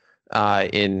velocity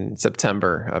in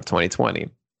September of 2020.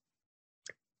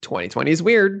 2020 is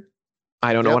weird.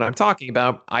 I don't know what I'm talking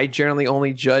about. I generally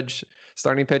only judge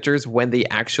starting pitchers when they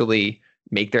actually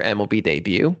make their MLB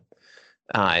debut.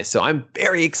 So I'm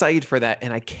very excited for that,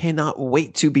 and I cannot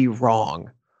wait to be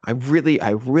wrong. I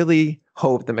really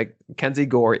hope that Mackenzie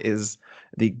Gore is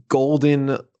the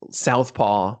golden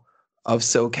southpaw of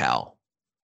SoCal.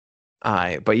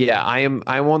 But yeah, I'm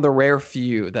one of the rare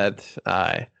few that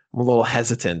I'm a little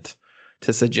hesitant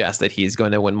to suggest that he's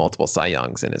going to win multiple Cy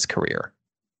Youngs in his career.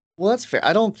 Well, that's fair.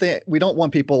 We don't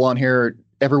want people on here.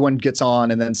 Everyone gets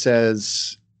on and then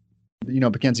says,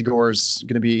 Mackenzie Gore's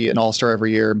going to be an all-star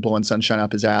every year and blowing sunshine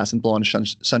up his ass and blowing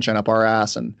sunshine up our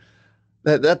ass. And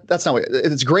that's not what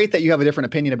it's great that you have a different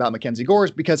opinion about Mackenzie Gore's,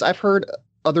 because I've heard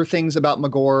other things about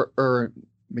Magore.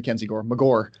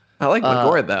 I like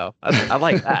Magore though. I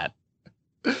like that.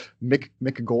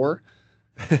 Mick Gore.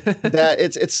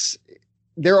 That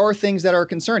there are things that are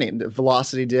concerning. The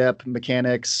velocity dip,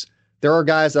 mechanics. There are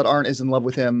guys that aren't as in love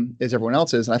with him as everyone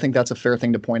else is. And I think that's a fair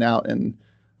thing to point out. And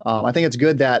I think it's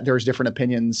good that there's different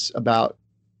opinions about,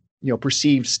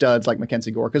 perceived studs like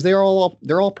Mackenzie Gore, because they're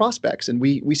all prospects, and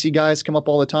we see guys come up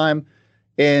all the time.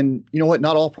 And you know what?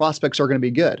 Not all prospects are going to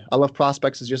be good. I love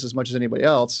prospects just as much as anybody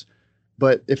else.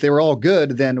 But if they were all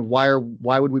good, then why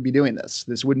would we be doing this?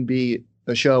 This wouldn't be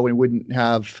a show, and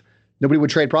nobody would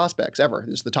trade prospects ever.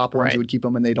 It's the top ones who would keep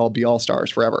them, and they'd all be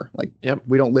all-stars forever.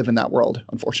 We don't live in that world,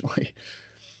 unfortunately.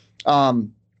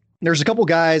 There's a couple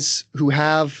guys who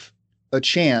have a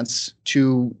chance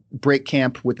to break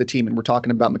camp with the team. And we're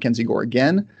talking about Mackenzie Gore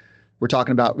again. We're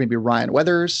talking about maybe Ryan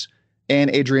Weathers and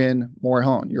Adrian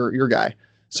Morejon, your guy.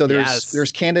 So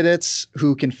there's candidates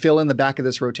who can fill in the back of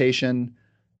this rotation.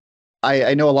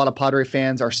 I know a lot of Padre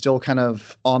fans are still kind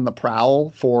of on the prowl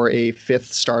for a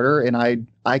fifth starter, and I'm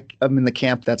in the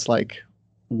camp that's like,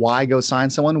 why go sign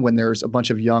someone when there's a bunch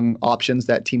of young options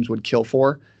that teams would kill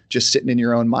for just sitting in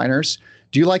your own minors?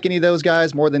 Do you like any of those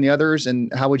guys more than the others,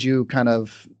 and how would you kind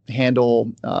of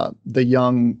handle the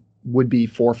young would-be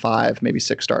 4, 5, maybe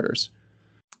 6 starters?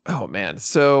 Oh man,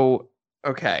 so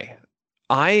okay,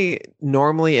 I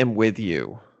normally am with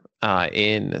you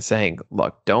in saying,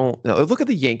 look at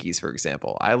the Yankees, for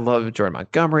example. I love Jordan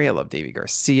Montgomery. I love Davy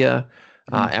Garcia.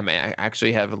 I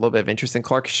actually have a little bit of interest in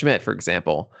Clark Schmidt, for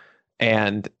example.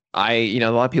 And a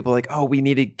lot of people are like, oh, we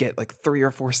need to get like 3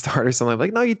 or 4 starters. So I'm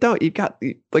like, no, you don't. You got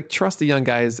like trust the young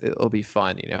guys. It'll be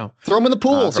fun, Throw them in the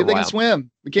pool. See if they can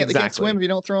swim. They can't swim if you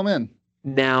don't throw them in.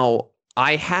 Now,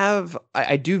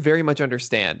 I do very much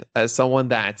understand as someone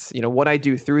that's, what I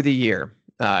do through the year.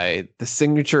 The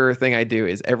signature thing I do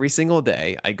is every single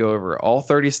day I go over all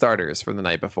 30 starters from the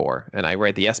night before and I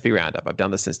write the SP roundup. I've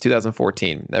done this since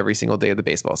 2014, every single day of the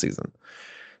baseball season.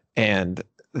 And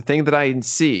the thing that I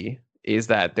see is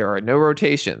that there are no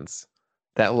rotations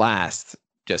that last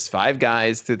just 5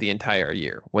 guys through the entire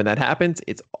year. When that happens,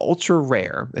 it's ultra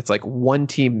rare. It's like one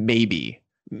team,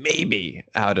 maybe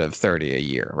out of 30 a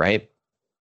year, right?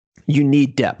 You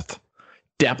need depth.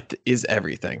 Depth is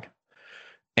everything.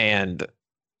 And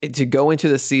to go into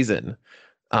the season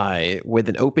with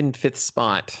an open 5th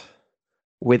spot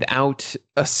without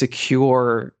a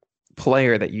secure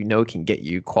player that can get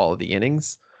you quality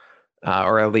innings,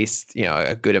 or at least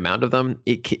a good amount of them,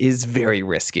 it is very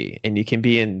risky, and you can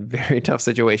be in very tough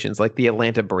situations like the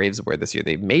Atlanta Braves were this year.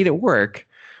 They made it work,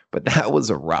 but that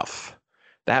was rough.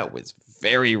 That was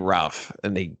very rough,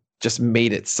 and they just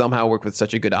made it somehow work with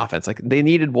such a good offense. Like they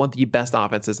needed one of the best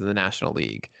offenses in the National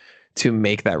League to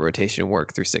make that rotation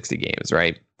work through 60 games,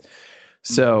 right?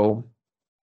 So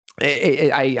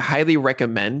I highly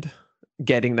recommend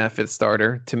getting that 5th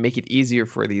starter to make it easier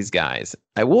for these guys.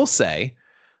 I will say,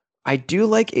 I do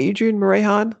like Adrian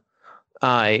Morejon.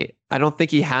 I don't think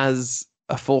he has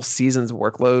a full season's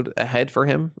workload ahead for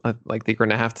him. Like they're going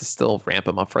to have to still ramp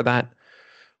him up for that.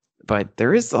 But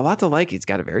there is a lot to like. He's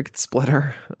got a very good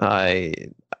splitter. I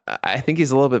think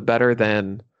he's a little bit better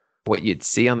than what you'd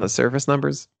see on the surface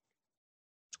numbers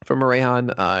from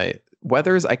Morejon.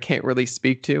 Weathers, I can't really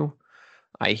speak to.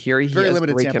 I hear he very has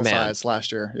limited great sample command. size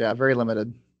last year. Yeah, very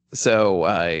limited.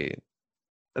 So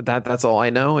that's all I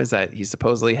know is that he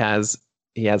supposedly has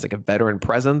like a veteran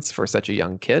presence for such a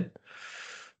young kid.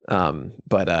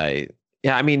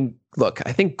 Yeah, I mean, look,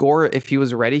 I think Gore, if he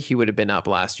was ready, he would have been up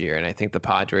last year. And I think the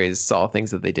Padres saw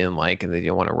things that they didn't like and they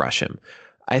didn't want to rush him.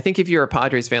 I think if you're a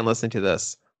Padres fan listening to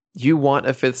this, you want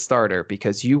a 5th starter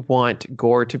because you want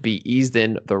Gore to be eased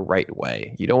in the right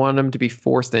way. You don't want him to be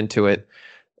forced into it.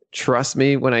 Trust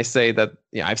me when I say that,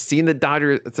 I've seen the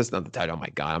Dodgers. It's not the Dodgers. Oh my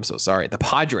God, I'm so sorry. The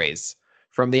Padres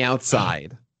from the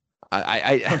outside.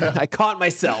 I caught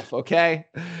myself, okay?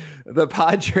 The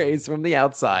Padres from the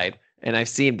outside. And I've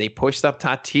seen they pushed up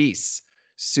Tatis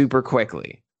super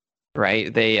quickly,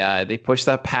 right? They pushed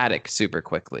up Paddock super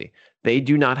quickly. They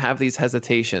do not have these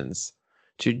hesitations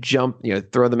to jump,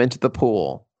 throw them into the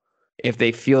pool if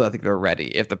they feel that they're ready.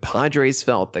 If the Padres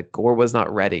felt that Gore was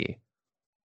not ready,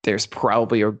 there's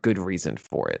probably a good reason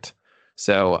for it.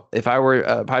 So if I were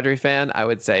a Padre fan, I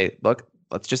would say, look,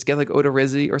 let's just get like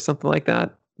Odorizzi or something like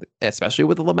that, especially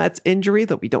with the Lamet's injury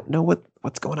that we don't know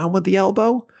what's going on with the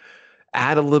elbow.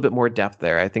 Add a little bit more depth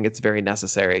there. I think it's very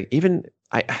necessary. Even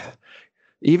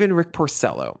Rick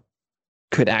Porcello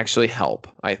could actually help,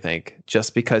 I think,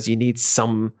 just because you need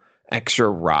some extra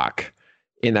rock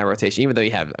in that rotation. Even though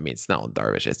you have, Snell and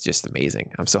Darvish, it's just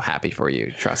amazing. I'm so happy for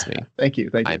you. Trust me. Thank you.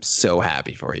 I'm so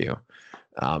happy for you.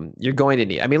 You're going to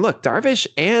need. Look, Darvish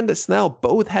and Snell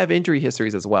both have injury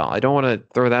histories as well. I don't want to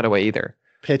throw that away either.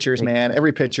 Pitchers, man,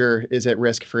 every pitcher is at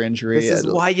risk for injury. This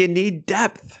is why you need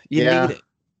depth. You need it.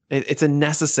 It's a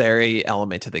necessary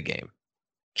element to the game.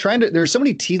 There's so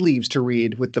many tea leaves to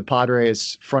read with the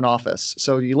Padres front office.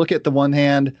 So you look at the one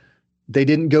hand, they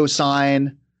didn't go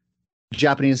sign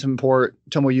Japanese import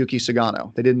Tomoyuki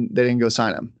Sugano. They didn't go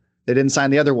sign him. They didn't sign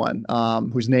the other one,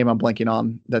 whose name I'm blanking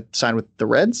on, that signed with the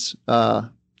Reds.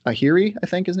 Ahiri, I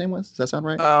think his name was. Does that sound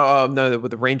right? No,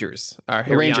 with the Rangers.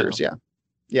 The Rangers,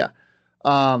 yeah.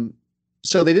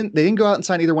 So they didn't go out and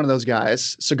sign either one of those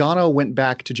guys. Sugano went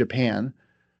back to Japan.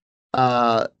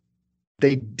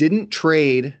 They didn't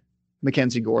trade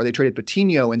Mackenzie Gore. They traded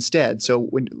Patino instead. So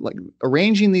when like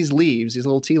arranging these leaves, these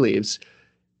little tea leaves,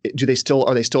 are they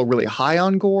still really high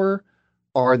on Gore?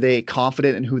 Are they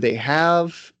confident in who they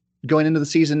have going into the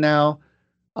season now?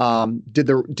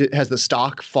 Has the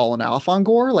stock fallen off on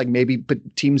Gore? Like maybe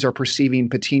teams are perceiving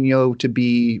Patino to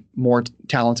be more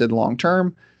talented long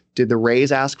term. Did the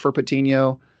Rays ask for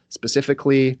Patino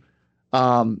specifically?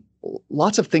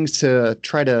 Lots of things to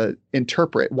try to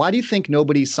interpret. Why do you think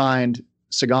nobody signed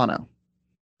Sagano?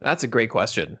 That's a great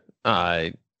question.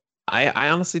 I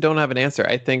honestly don't have an answer.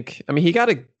 I mean, he got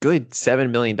a good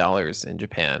 $7 million in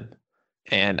Japan.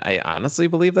 And I honestly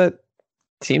believe that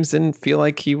teams didn't feel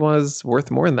like he was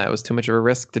worth more than that. It was too much of a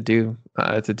risk to do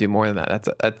more than that.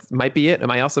 That might be it. It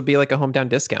might also be like a hometown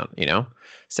discount,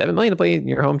 $7 million to play in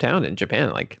your hometown in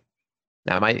Japan. Like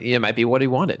that might be what he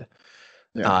wanted.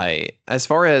 Yeah. As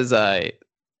far as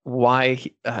why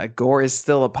Gore is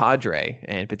still a Padre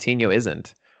and Patino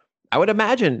isn't, I would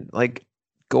imagine like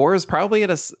Gore is probably at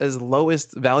his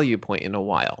lowest value point in a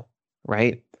while,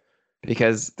 right?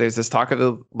 Because there's this talk of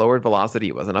the lowered velocity.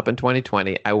 It wasn't up in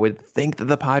 2020. I would think that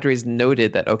the Padres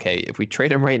noted that, okay, if we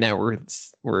trade him right now,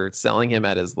 we're selling him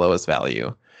at his lowest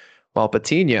value. While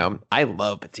Patino, I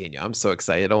love Patino. I'm so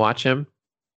excited to watch him.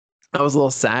 I was a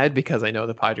little sad because I know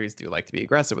the Padres do like to be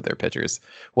aggressive with their pitchers,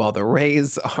 while the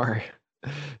Rays are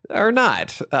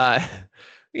not.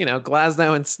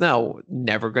 Glasnow and Snell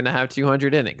never going to have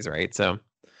 200 innings, right? So,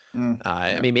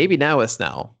 I mean, maybe now with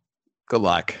Snell, good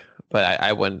luck. But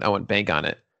I wouldn't bank on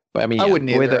it. But I mean, I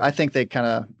wouldn't either. I think they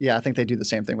I think they do the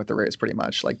same thing with the Rays pretty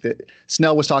much. Like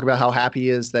Snell was talking about how happy he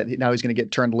is that now he's going to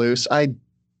get turned loose. I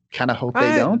kind of hope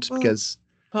they don't because.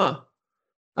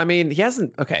 I mean, he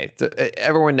hasn't. Okay,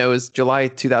 everyone knows July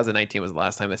 2019 was the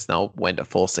last time that Snell went a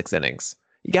full 6 innings.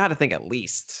 You got to think at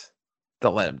least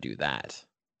they'll let him do that,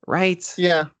 right?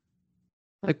 Yeah.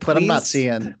 Like, but I'm not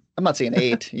seeing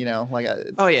 8. Like.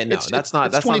 Oh yeah, no, that's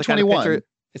not 2021. The kind of pitcher.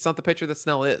 It's not the pitcher that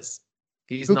Snell is.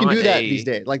 He's who can not do that these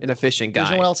days? Like an efficient guy.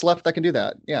 There's no one else left that can do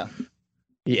that. Yeah.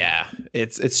 Yeah,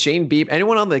 it's Shane Bieber.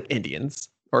 Anyone on the Indians,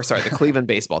 or sorry, the Cleveland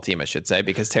baseball team, I should say,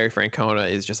 because Terry Francona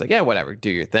is just like, yeah, whatever, do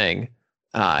your thing.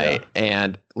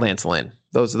 And Lance Lynn.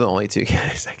 Those are the only 2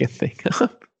 guys I can think of.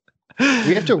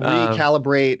 We have to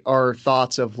recalibrate our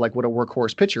thoughts of like what a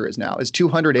workhorse pitcher is now. Is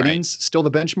 200 innings still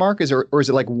the benchmark? Or is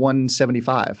it like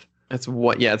 175? It's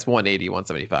 180,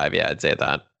 175. Yeah, I'd say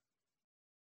that.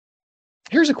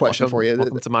 Here's a question for you.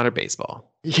 Welcome to modern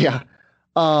baseball. Yeah.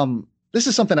 This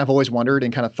is something I've always wondered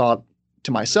and kind of thought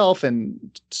to myself and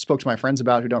spoke to my friends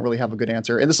about who don't really have a good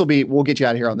answer. And we'll get you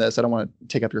out of here on this. I don't want to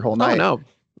take up your whole night. Oh, no.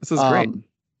 This is great.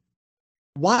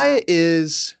 Why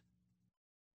is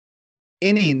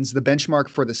innings the benchmark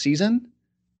for the season?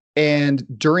 And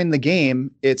during the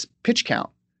game, it's pitch count.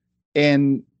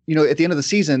 And, at the end of the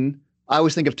season, I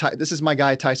always think of this is my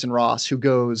guy, Tyson Ross, who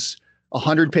goes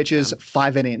 100 pitches,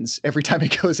 5 innings every time he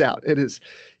goes out.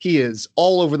 He is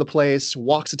all over the place,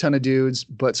 walks a ton of dudes,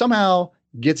 but somehow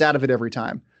gets out of it every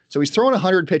time. So he's throwing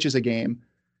 100 pitches a game.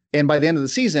 And by the end of the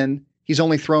season, he's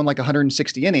only thrown like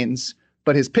 160 innings,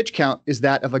 but his pitch count is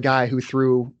that of a guy who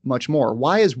threw much more.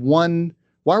 Why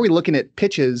are we looking at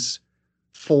pitches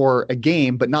for a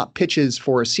game, but not pitches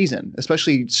for a season,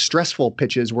 especially stressful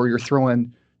pitches where you're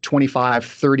throwing 25,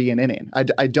 30 an inning?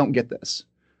 I don't get this.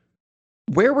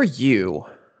 Where were you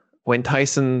when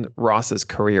Tyson Ross's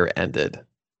career ended?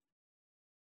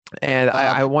 And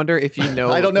I wonder if you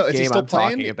know I don't know. the Is he game still I'm playing?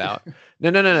 talking about.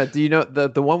 No. Do you know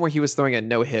the one where he was throwing a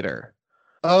no-hitter?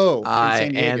 Oh, in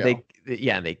San Diego.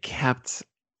 And they kept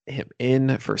him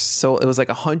in for it was like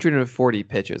 140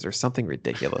 pitches or something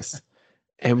ridiculous.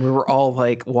 And we were all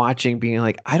like watching, being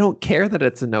like, I don't care that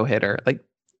it's a no-hitter. Like,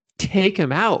 take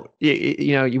him out.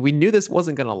 We knew this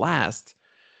wasn't going to last.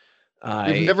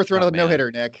 We've never thrown a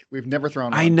no-hitter, Nick. We've never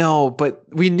thrown one. I know, but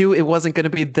we knew it wasn't going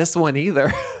to be this one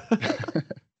either.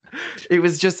 It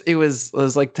was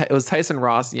Tyson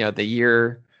Ross, the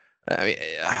year,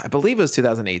 I believe it was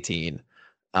 2018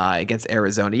 against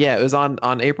Arizona. Yeah, it was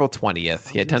on April 20th.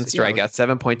 He had 10 strikeouts,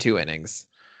 7.2 innings.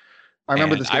 I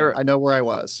remember this game. I know where I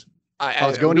was. I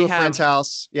was going to a friend's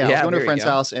house. Yeah, I was going to a friend's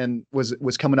house and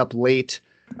was coming up late.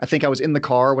 I think I was in the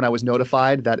car when I was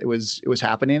notified that it was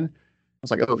happening. I was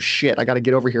like, oh shit, I got to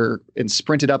get over here, and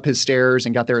sprinted up his stairs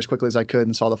and got there as quickly as I could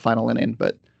and saw the final inning.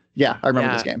 But yeah, I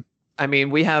remember this game. I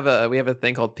mean, we have a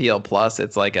thing called PL Plus.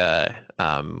 It's like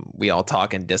we all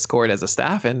talk in Discord as a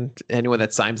staff, and anyone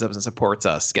that signs up and supports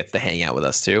us gets to hang out with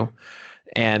us too.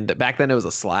 And back then it was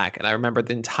a Slack, and I remember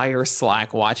the entire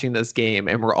Slack watching this game,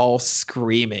 and we're all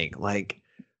screaming like,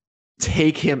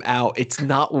 take him out. It's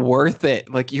not worth it.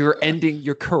 Like, you're ending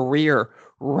your career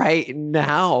right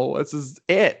now. This is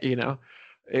it,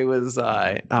 It was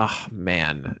oh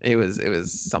man, it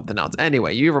was something else.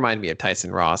 Anyway, you remind me of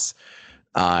Tyson Ross,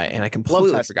 and I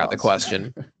completely Tyson forgot the Ross.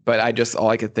 question. But all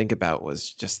I could think about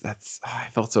was just I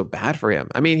felt so bad for him.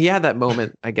 I mean, he had that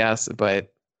moment, I guess,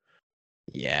 but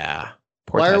yeah,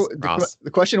 poor Tyson Ross.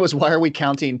 The question was, why are we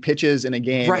counting pitches in a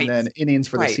game Right. and then innings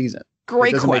for the Right. season? Great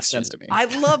It doesn't make question. sense to me. I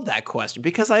love that question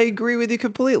because I agree with you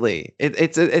completely.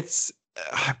 It's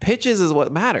pitches is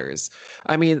what matters.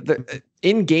 I mean,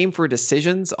 in game for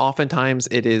decisions, oftentimes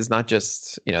it is not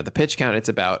just the pitch count. It's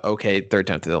about third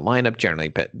down to the lineup. Generally,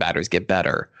 batters get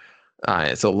better.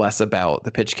 So less about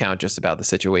the pitch count, just about the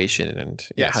situation and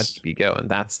how deep you go and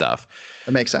that stuff.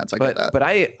 That makes sense. I get that. But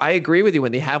I agree with you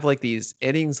when they have like these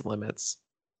innings limits.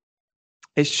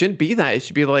 It shouldn't be that. It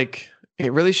should be like.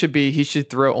 It really should be. He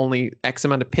should throw only X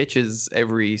amount of pitches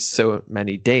every so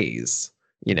many days,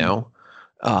 and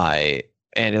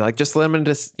like just limit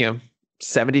to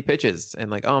 70 pitches and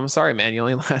like, oh, I'm sorry, man, you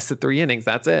only lasted 3 innings.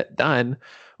 That's it, done.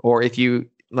 Or if you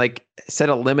like set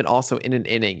a limit also in an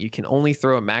inning, you can only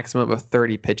throw a maximum of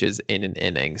 30 pitches in an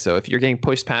inning. So if you're getting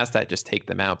pushed past that, just take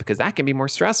them out because that can be more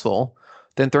stressful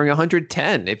than throwing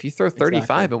 110. If you throw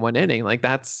 35 in one inning, like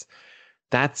that's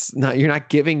not, you're not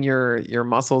giving your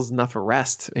muscles enough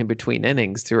rest in between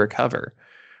innings to recover.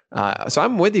 So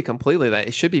I'm with you completely that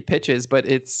it should be pitches, but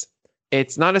it's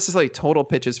not necessarily total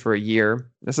pitches for a year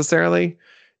necessarily.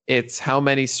 It's how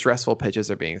many stressful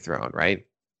pitches are being thrown, right?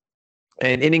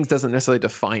 And innings doesn't necessarily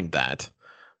define that.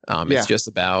 It's just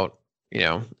about,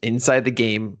 inside the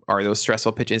game, are those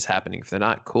stressful pitches happening? If they're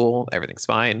not, cool, everything's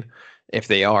fine. If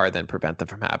they are, then prevent them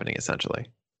from happening, essentially.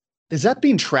 Is that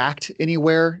being tracked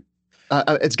anywhere?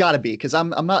 It's got to be because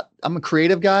I'm a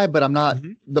creative guy, but I'm not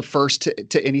the first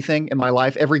to anything in my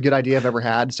life. Every good idea I've ever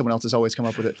had, someone else has always come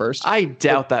up with it first. I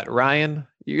doubt that, Ryan.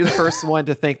 You're the first one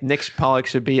to think Nick Pollock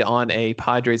should be on a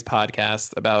Padres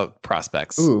podcast about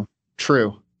prospects. Ooh,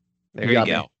 true. There you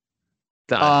go.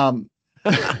 Done.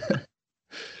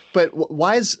 But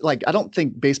why is I don't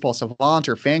think Baseball Savant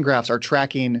or Fangraphs are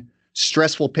tracking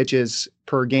stressful pitches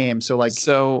per game.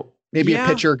 So maybe a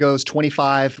pitcher goes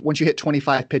 25. Once you hit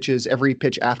 25 pitches, every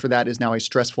pitch after that is now a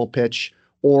stressful pitch.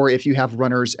 Or if you have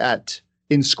runners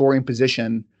in scoring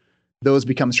position, those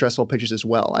become stressful pitches as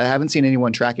well. I haven't seen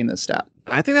anyone tracking this stat.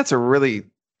 I think that's a really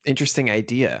interesting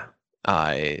idea.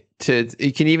 You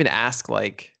can even ask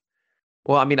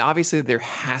obviously there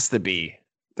has to be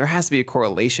a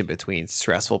correlation between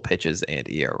stressful pitches and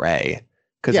ERA.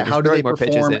 Because how do they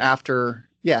perform after?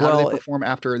 Yeah, how do they perform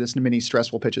after this many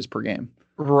stressful pitches per game?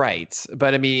 Right.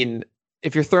 But I mean,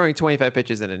 if you're throwing 25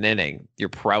 pitches in an inning, you're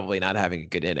probably not having a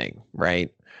good inning,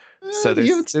 right? So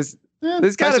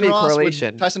there's got to be a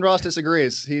correlation. Tyson Ross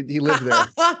disagrees. He lived there.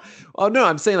 Oh no,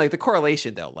 I'm saying the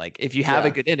correlation though. Like if you have a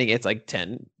good inning, it's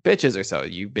 10 pitches or so.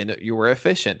 You were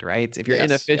efficient, right? If you're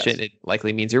inefficient, it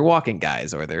likely means you're walking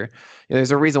guys, or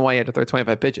there's a reason why you had to throw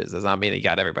 25 pitches. Does not mean that you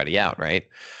got everybody out, right?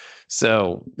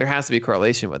 So there has to be a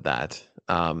correlation with that.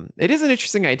 It is an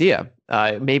interesting idea.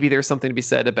 Maybe there's something to be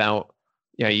said about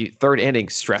third inning,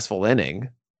 stressful inning.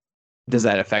 Does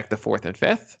that affect the fourth and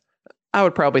fifth? I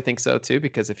would probably think so too,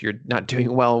 because if you're not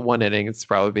doing well in one inning, it's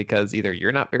probably because either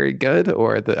you're not very good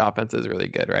or the offense is really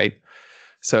good, right?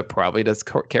 So it probably does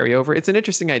carry over. It's an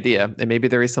interesing idea, and maybe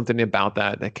there is something about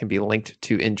that can be linked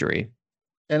to injury.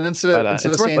 And instead of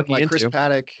saying Chris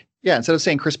Paddock, instead of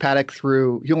saying Chris Paddock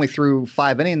he only threw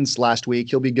 5 innings last week,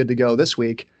 he'll be good to go this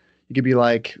week. You could be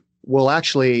like, well,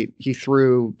 actually, he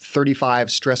threw 35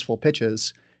 stressful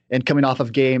pitches. And coming off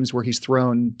of games where he's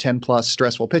thrown 10 plus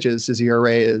stressful pitches, his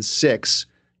ERA is 6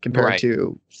 compared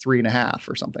to 3.5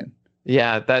 or something.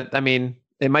 Yeah,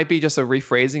 it might be just a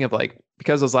rephrasing of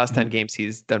because those last 10 games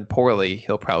he's done poorly,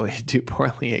 he'll probably do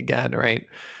poorly again, right?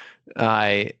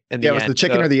 It was the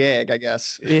chicken or the egg, I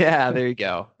guess. Yeah, there you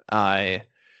go.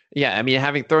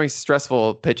 Throwing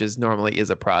stressful pitches normally is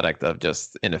a product of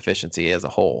just inefficiency as a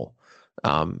whole.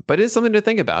 But it is something to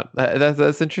think about. That's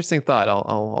an interesting thought.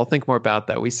 I'll think more about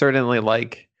that. We certainly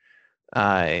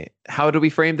how do we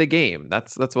frame the game?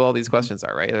 That's what all these questions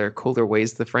are, right? There are cooler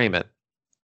ways to frame it.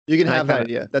 You can have that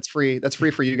idea. That's free. That's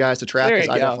free for you guys to track. There you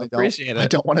I definitely appreciate it. I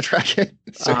don't want to track it.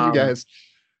 So you guys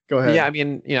go ahead.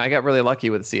 Yeah, I got really lucky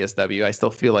with CSW. I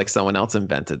still feel like someone else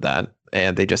invented that,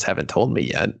 and they just haven't told me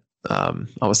yet. I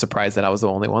was surprised that I was the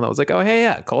only one that was like, oh, hey,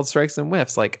 yeah, called strikes and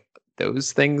whiffs.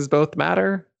 Those things both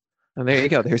matter. And there you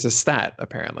go. There's a stat,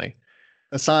 apparently.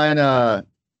 Assign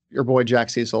your boy Jack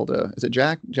Cecil is it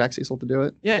Jack Cecil to do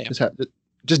it? Yeah.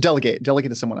 Just delegate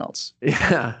to someone else.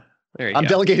 Yeah. There you go. I'm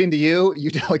delegating to you.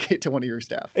 You delegate to one of your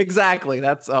staff. Exactly.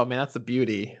 That's the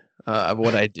beauty of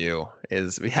what I do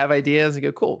is we have ideas and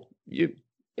go, cool.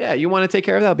 Yeah, you want to take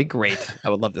care of that? That'd be great. I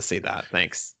would love to see that.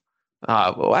 Thanks.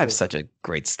 Well, I have such a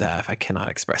great staff. I cannot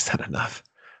express that enough.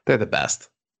 They're the best.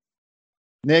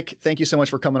 Nick, thank you so much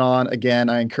for coming on. Again,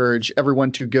 I encourage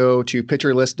everyone to go to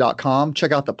pitcherlist.com,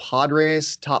 check out the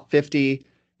Padres top 50.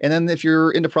 And then if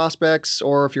you're into prospects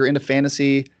or if you're into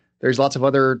fantasy, there's lots of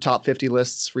other top 50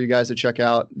 lists for you guys to check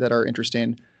out that are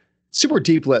interesting. Super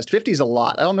deep list. 50 is a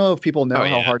lot. I don't know if people know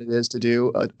how hard it is to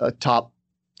do a top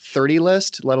 30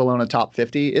 list, let alone a top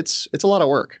 50. It's a lot of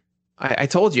work. I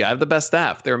told you, I have the best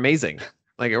staff. They're amazing.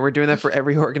 Like, we're doing that for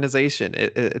every organization.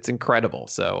 It's incredible.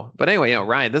 So, but anyway,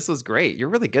 Ryan, this was great. You're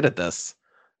really good at this.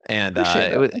 And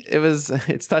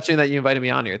it's touching that you invited me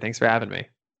on here. Thanks for having me.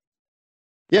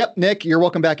 Yep. Nick, you're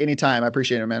welcome back anytime. I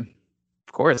appreciate it, man.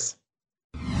 Of course.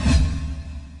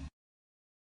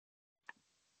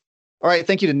 All right.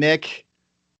 Thank you to Nick.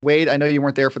 Wade, I know you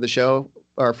weren't there for the show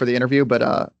or for the interview,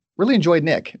 but really enjoyed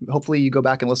Nick. Hopefully you go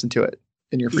back and listen to it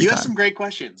in your free time. You have some great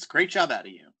questions. Great job out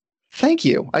of you. Thank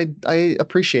you. I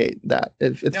appreciate that.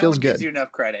 It feels good. Gives you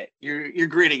enough credit. You're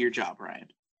great at your job, Ryan.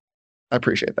 I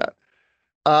appreciate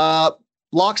that.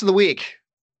 Locks of the week.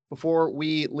 Before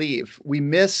we leave, we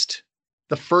missed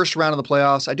the first round of the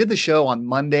playoffs. I did the show on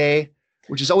Monday,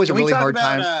 which is always a really hard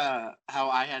time. How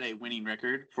I had a winning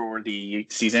record for the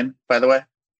season, by the way.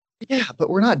 Yeah, but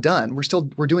we're not done.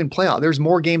 We're doing playoff. There's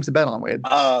more games to bet on, Wade.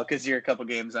 Oh, because you're a couple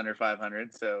games under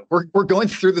 500. So we're going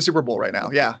through the Super Bowl right now.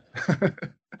 Yeah.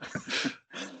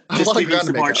 Just give you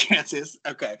some more chances.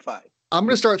 Okay, fine. I'm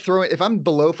going to start throwing, if I'm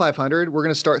below 500, we're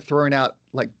going to start throwing out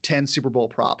like 10 Super Bowl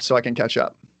props so I can catch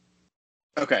up.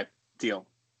 Okay, deal.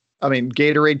 I mean,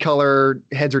 Gatorade color,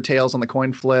 heads or tails on the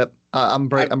coin flip. I'm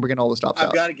bringing all the stops out.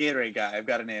 I've got a Gatorade guy. I've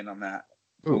got an in on that.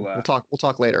 Ooh, we'll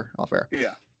talk later off air.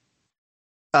 Yeah.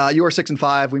 You are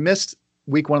 6-5. We missed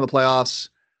week one of the playoffs.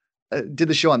 Did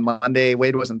the show on Monday.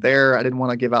 Wade wasn't there. I didn't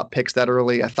want to give out picks that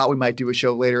early. I thought we might do a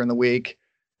show later in the week.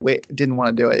 Wade didn't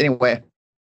want to do it. Anyway,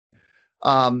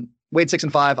 Wade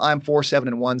 6-5. I'm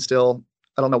 4-7-1 still.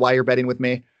 I don't know why you're betting with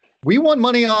me. We won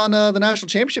money on the national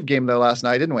championship game though last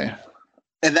night, didn't we?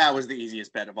 And that was the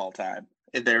easiest bet of all time.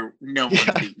 No one's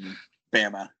beaten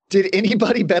Bama. Did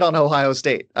anybody bet on Ohio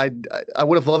State? I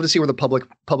would have loved to see where the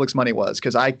public's money was,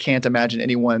 because I can't imagine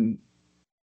anyone,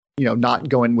 not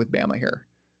going with Bama here.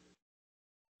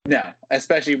 No,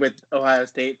 especially with Ohio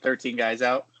State, 13 guys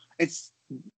out. It's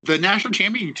the national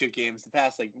championship games the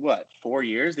past 4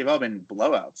 years. They've all been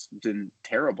blowouts. It's been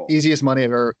terrible. Easiest money I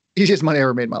ever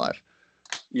made in my life.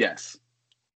 Yes.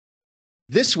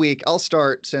 This week I'll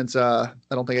start, since I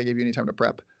don't think I gave you any time to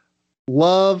prep.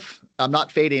 Love. I'm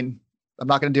not fading. I'm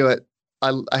not going to do it.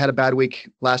 I had a bad week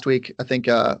last week. I think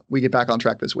we get back on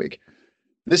track this week.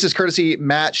 This is courtesy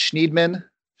Matt Schneidman.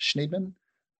 Schneidman?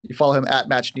 You follow him at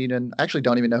Matt Schneidman. I actually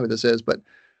don't even know who this is, but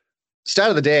stat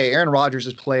of the day, Aaron Rodgers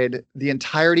has played the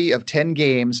entirety of 10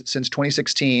 games since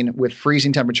 2016 with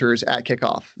freezing temperatures at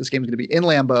kickoff. This game is going to be in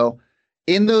Lambeau.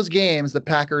 In those games, the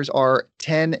Packers are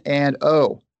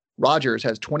 10-0. Rodgers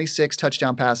has 26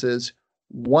 touchdown passes,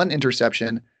 1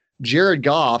 interception. Jared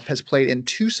Goff has played in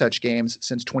 2 such games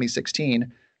since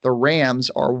 2016. The Rams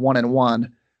are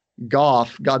 1-1.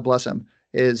 Goff, God bless him,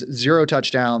 is 0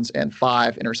 touchdowns and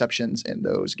 5 interceptions in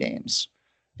those games.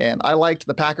 And I liked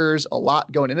the Packers a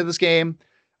lot going into this game.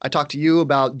 I talked to you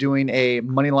about doing a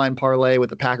money line parlay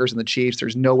with the Packers and the Chiefs.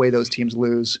 There's no way those teams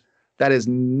lose. That is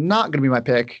not going to be my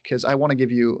pick, because I want to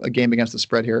give you a game against the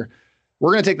spread here.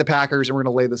 We're going to take the Packers and we're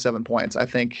going to lay the 7 points. I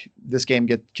think this game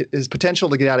is potential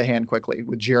to get out of hand quickly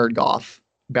with Jared Goff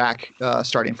back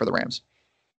starting for the Rams.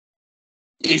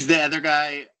 Is the other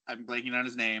guy, I'm blanking on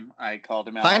his name. I called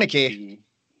him out. Heineke.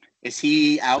 Is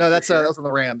he out? No, that's on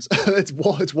the Rams. it's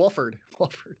Wolford.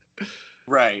 Wolford.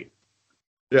 Right.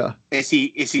 Yeah. Is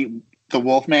he the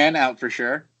Wolfman out for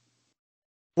sure?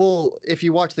 Well, if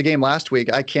you watched the game last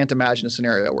week, I can't imagine a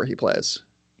scenario where he plays.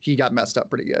 He got messed up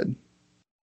pretty good.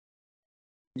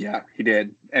 Yeah, he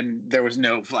did. And there was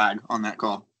no flag on that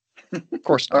call. Of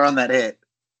course not. Or on that hit.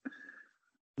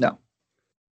 No.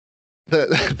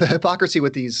 The hypocrisy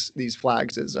with these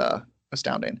flags is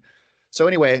astounding. So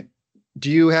anyway,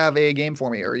 do you have a game for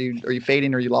me? Are you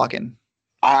fading or are you locking?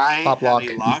 I have Top lock.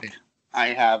 a lock. I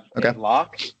have a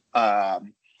lock.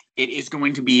 It is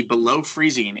going to be below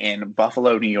freezing in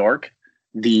Buffalo, New York.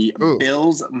 The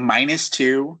Bills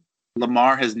 -2.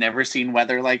 Lamar has never seen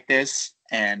weather like this,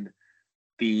 and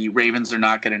the Ravens are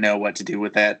not going to know what to do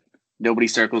with it. Nobody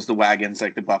circles the wagons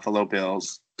like the Buffalo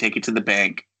Bills. Take it to the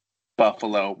bank.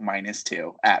 Buffalo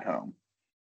 -2 at home.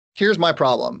 Here's my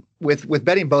problem with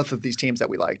betting both of these teams that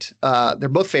we liked. They're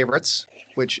both favorites,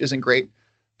 which isn't great.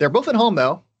 They're both at home,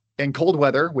 though, in cold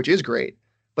weather, which is great.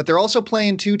 But they're also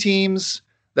playing 2 teams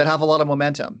that have a lot of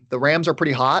momentum. The Rams are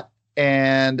pretty hot,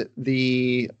 and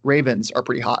the Ravens are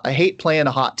pretty hot. I hate playing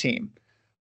a hot team,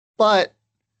 but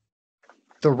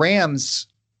the Rams,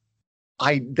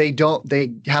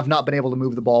 they have not been able to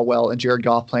move the ball well, and Jared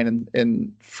Goff playing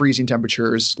in freezing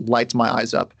temperatures lights my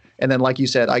eyes up. And then, like you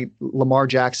said, Lamar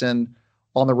Jackson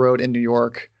on the road in New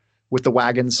York with the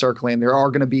wagons circling. There are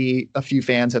going to be a few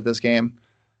fans at this game.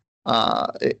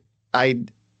 The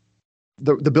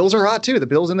Bills are hot too. The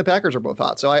Bills and the Packers are both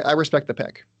hot. So I respect the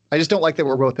pick. I just don't like that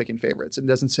we're both picking favorites. It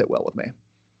doesn't sit well with me.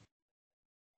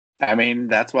 I mean,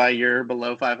 that's why you're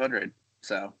below 500.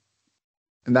 So,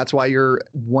 and that's why you're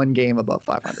one game above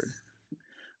 500.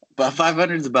 Above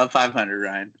 500 is above 500,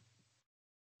 Ryan.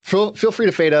 Feel free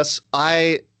to fade us.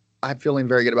 I'm feeling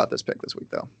very good about this pick this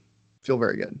week, though. Feel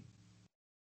very good.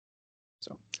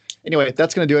 So anyway,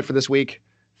 that's going to do it for this week.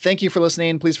 Thank you for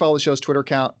listening. Please follow the show's Twitter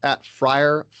account at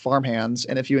Friar Farmhands.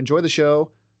 And if you enjoy the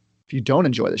show, if you don't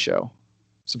enjoy the show,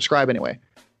 subscribe anyway.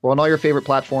 We're on all your favorite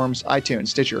platforms: iTunes,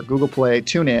 Stitcher, Google Play,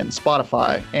 TuneIn,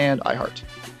 Spotify, and iHeart.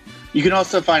 You can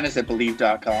also find us at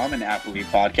Believe.com and at Believe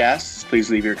Podcasts.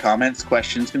 Please leave your comments,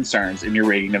 questions, concerns, and your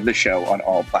rating of the show on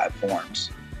all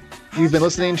platforms. You've been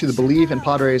listening to the Believe in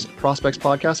Padres Prospects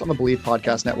podcast on the Believe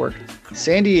Podcast Network,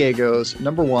 San Diego's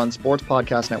 #1 sports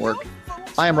podcast network.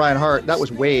 I am Ryan Hart. That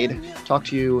was Wade. Talk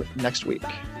to you next week.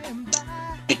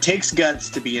 It takes guts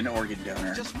to be an organ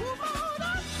donor.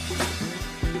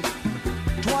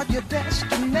 Toward your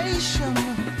destination,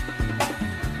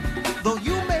 though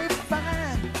you may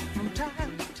find from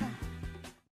time to time.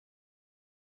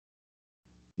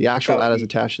 The actual ad is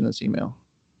attached in this email.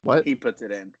 What? He puts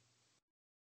it in.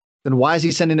 Then why is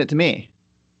he sending it to me?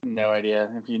 No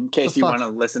idea. In case you want to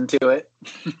listen to it.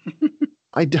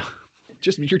 I don't.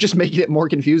 You're just making it more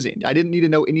confusing. I didn't need to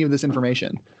know any of this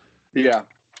information. Yeah.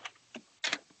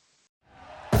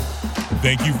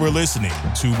 Thank you for listening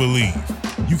to Believe.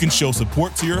 You can show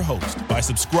support to your host by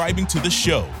subscribing to the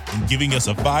show and giving us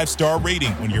a 5-star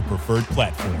rating on your preferred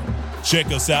platform. Check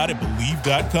us out at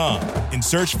Believe.com and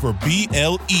search for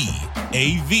BLEAV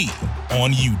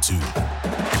on YouTube.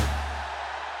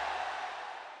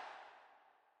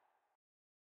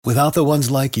 Without the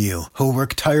ones like you, who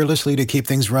work tirelessly to keep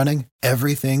things running,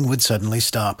 everything would suddenly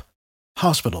stop.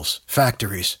 Hospitals,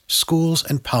 factories, schools,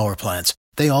 and power plants,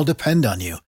 they all depend on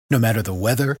you. No matter the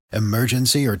weather,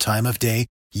 emergency, or time of day,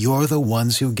 you're the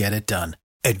ones who get it done.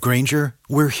 At Grainger,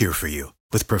 we're here for you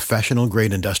with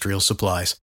professional-grade industrial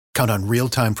supplies. Count on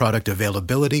real-time product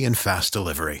availability and fast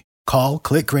delivery. Call,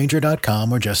 click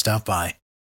Grainger.com, or just stop by.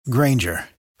 Grainger,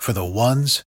 for the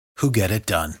ones who get it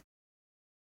done.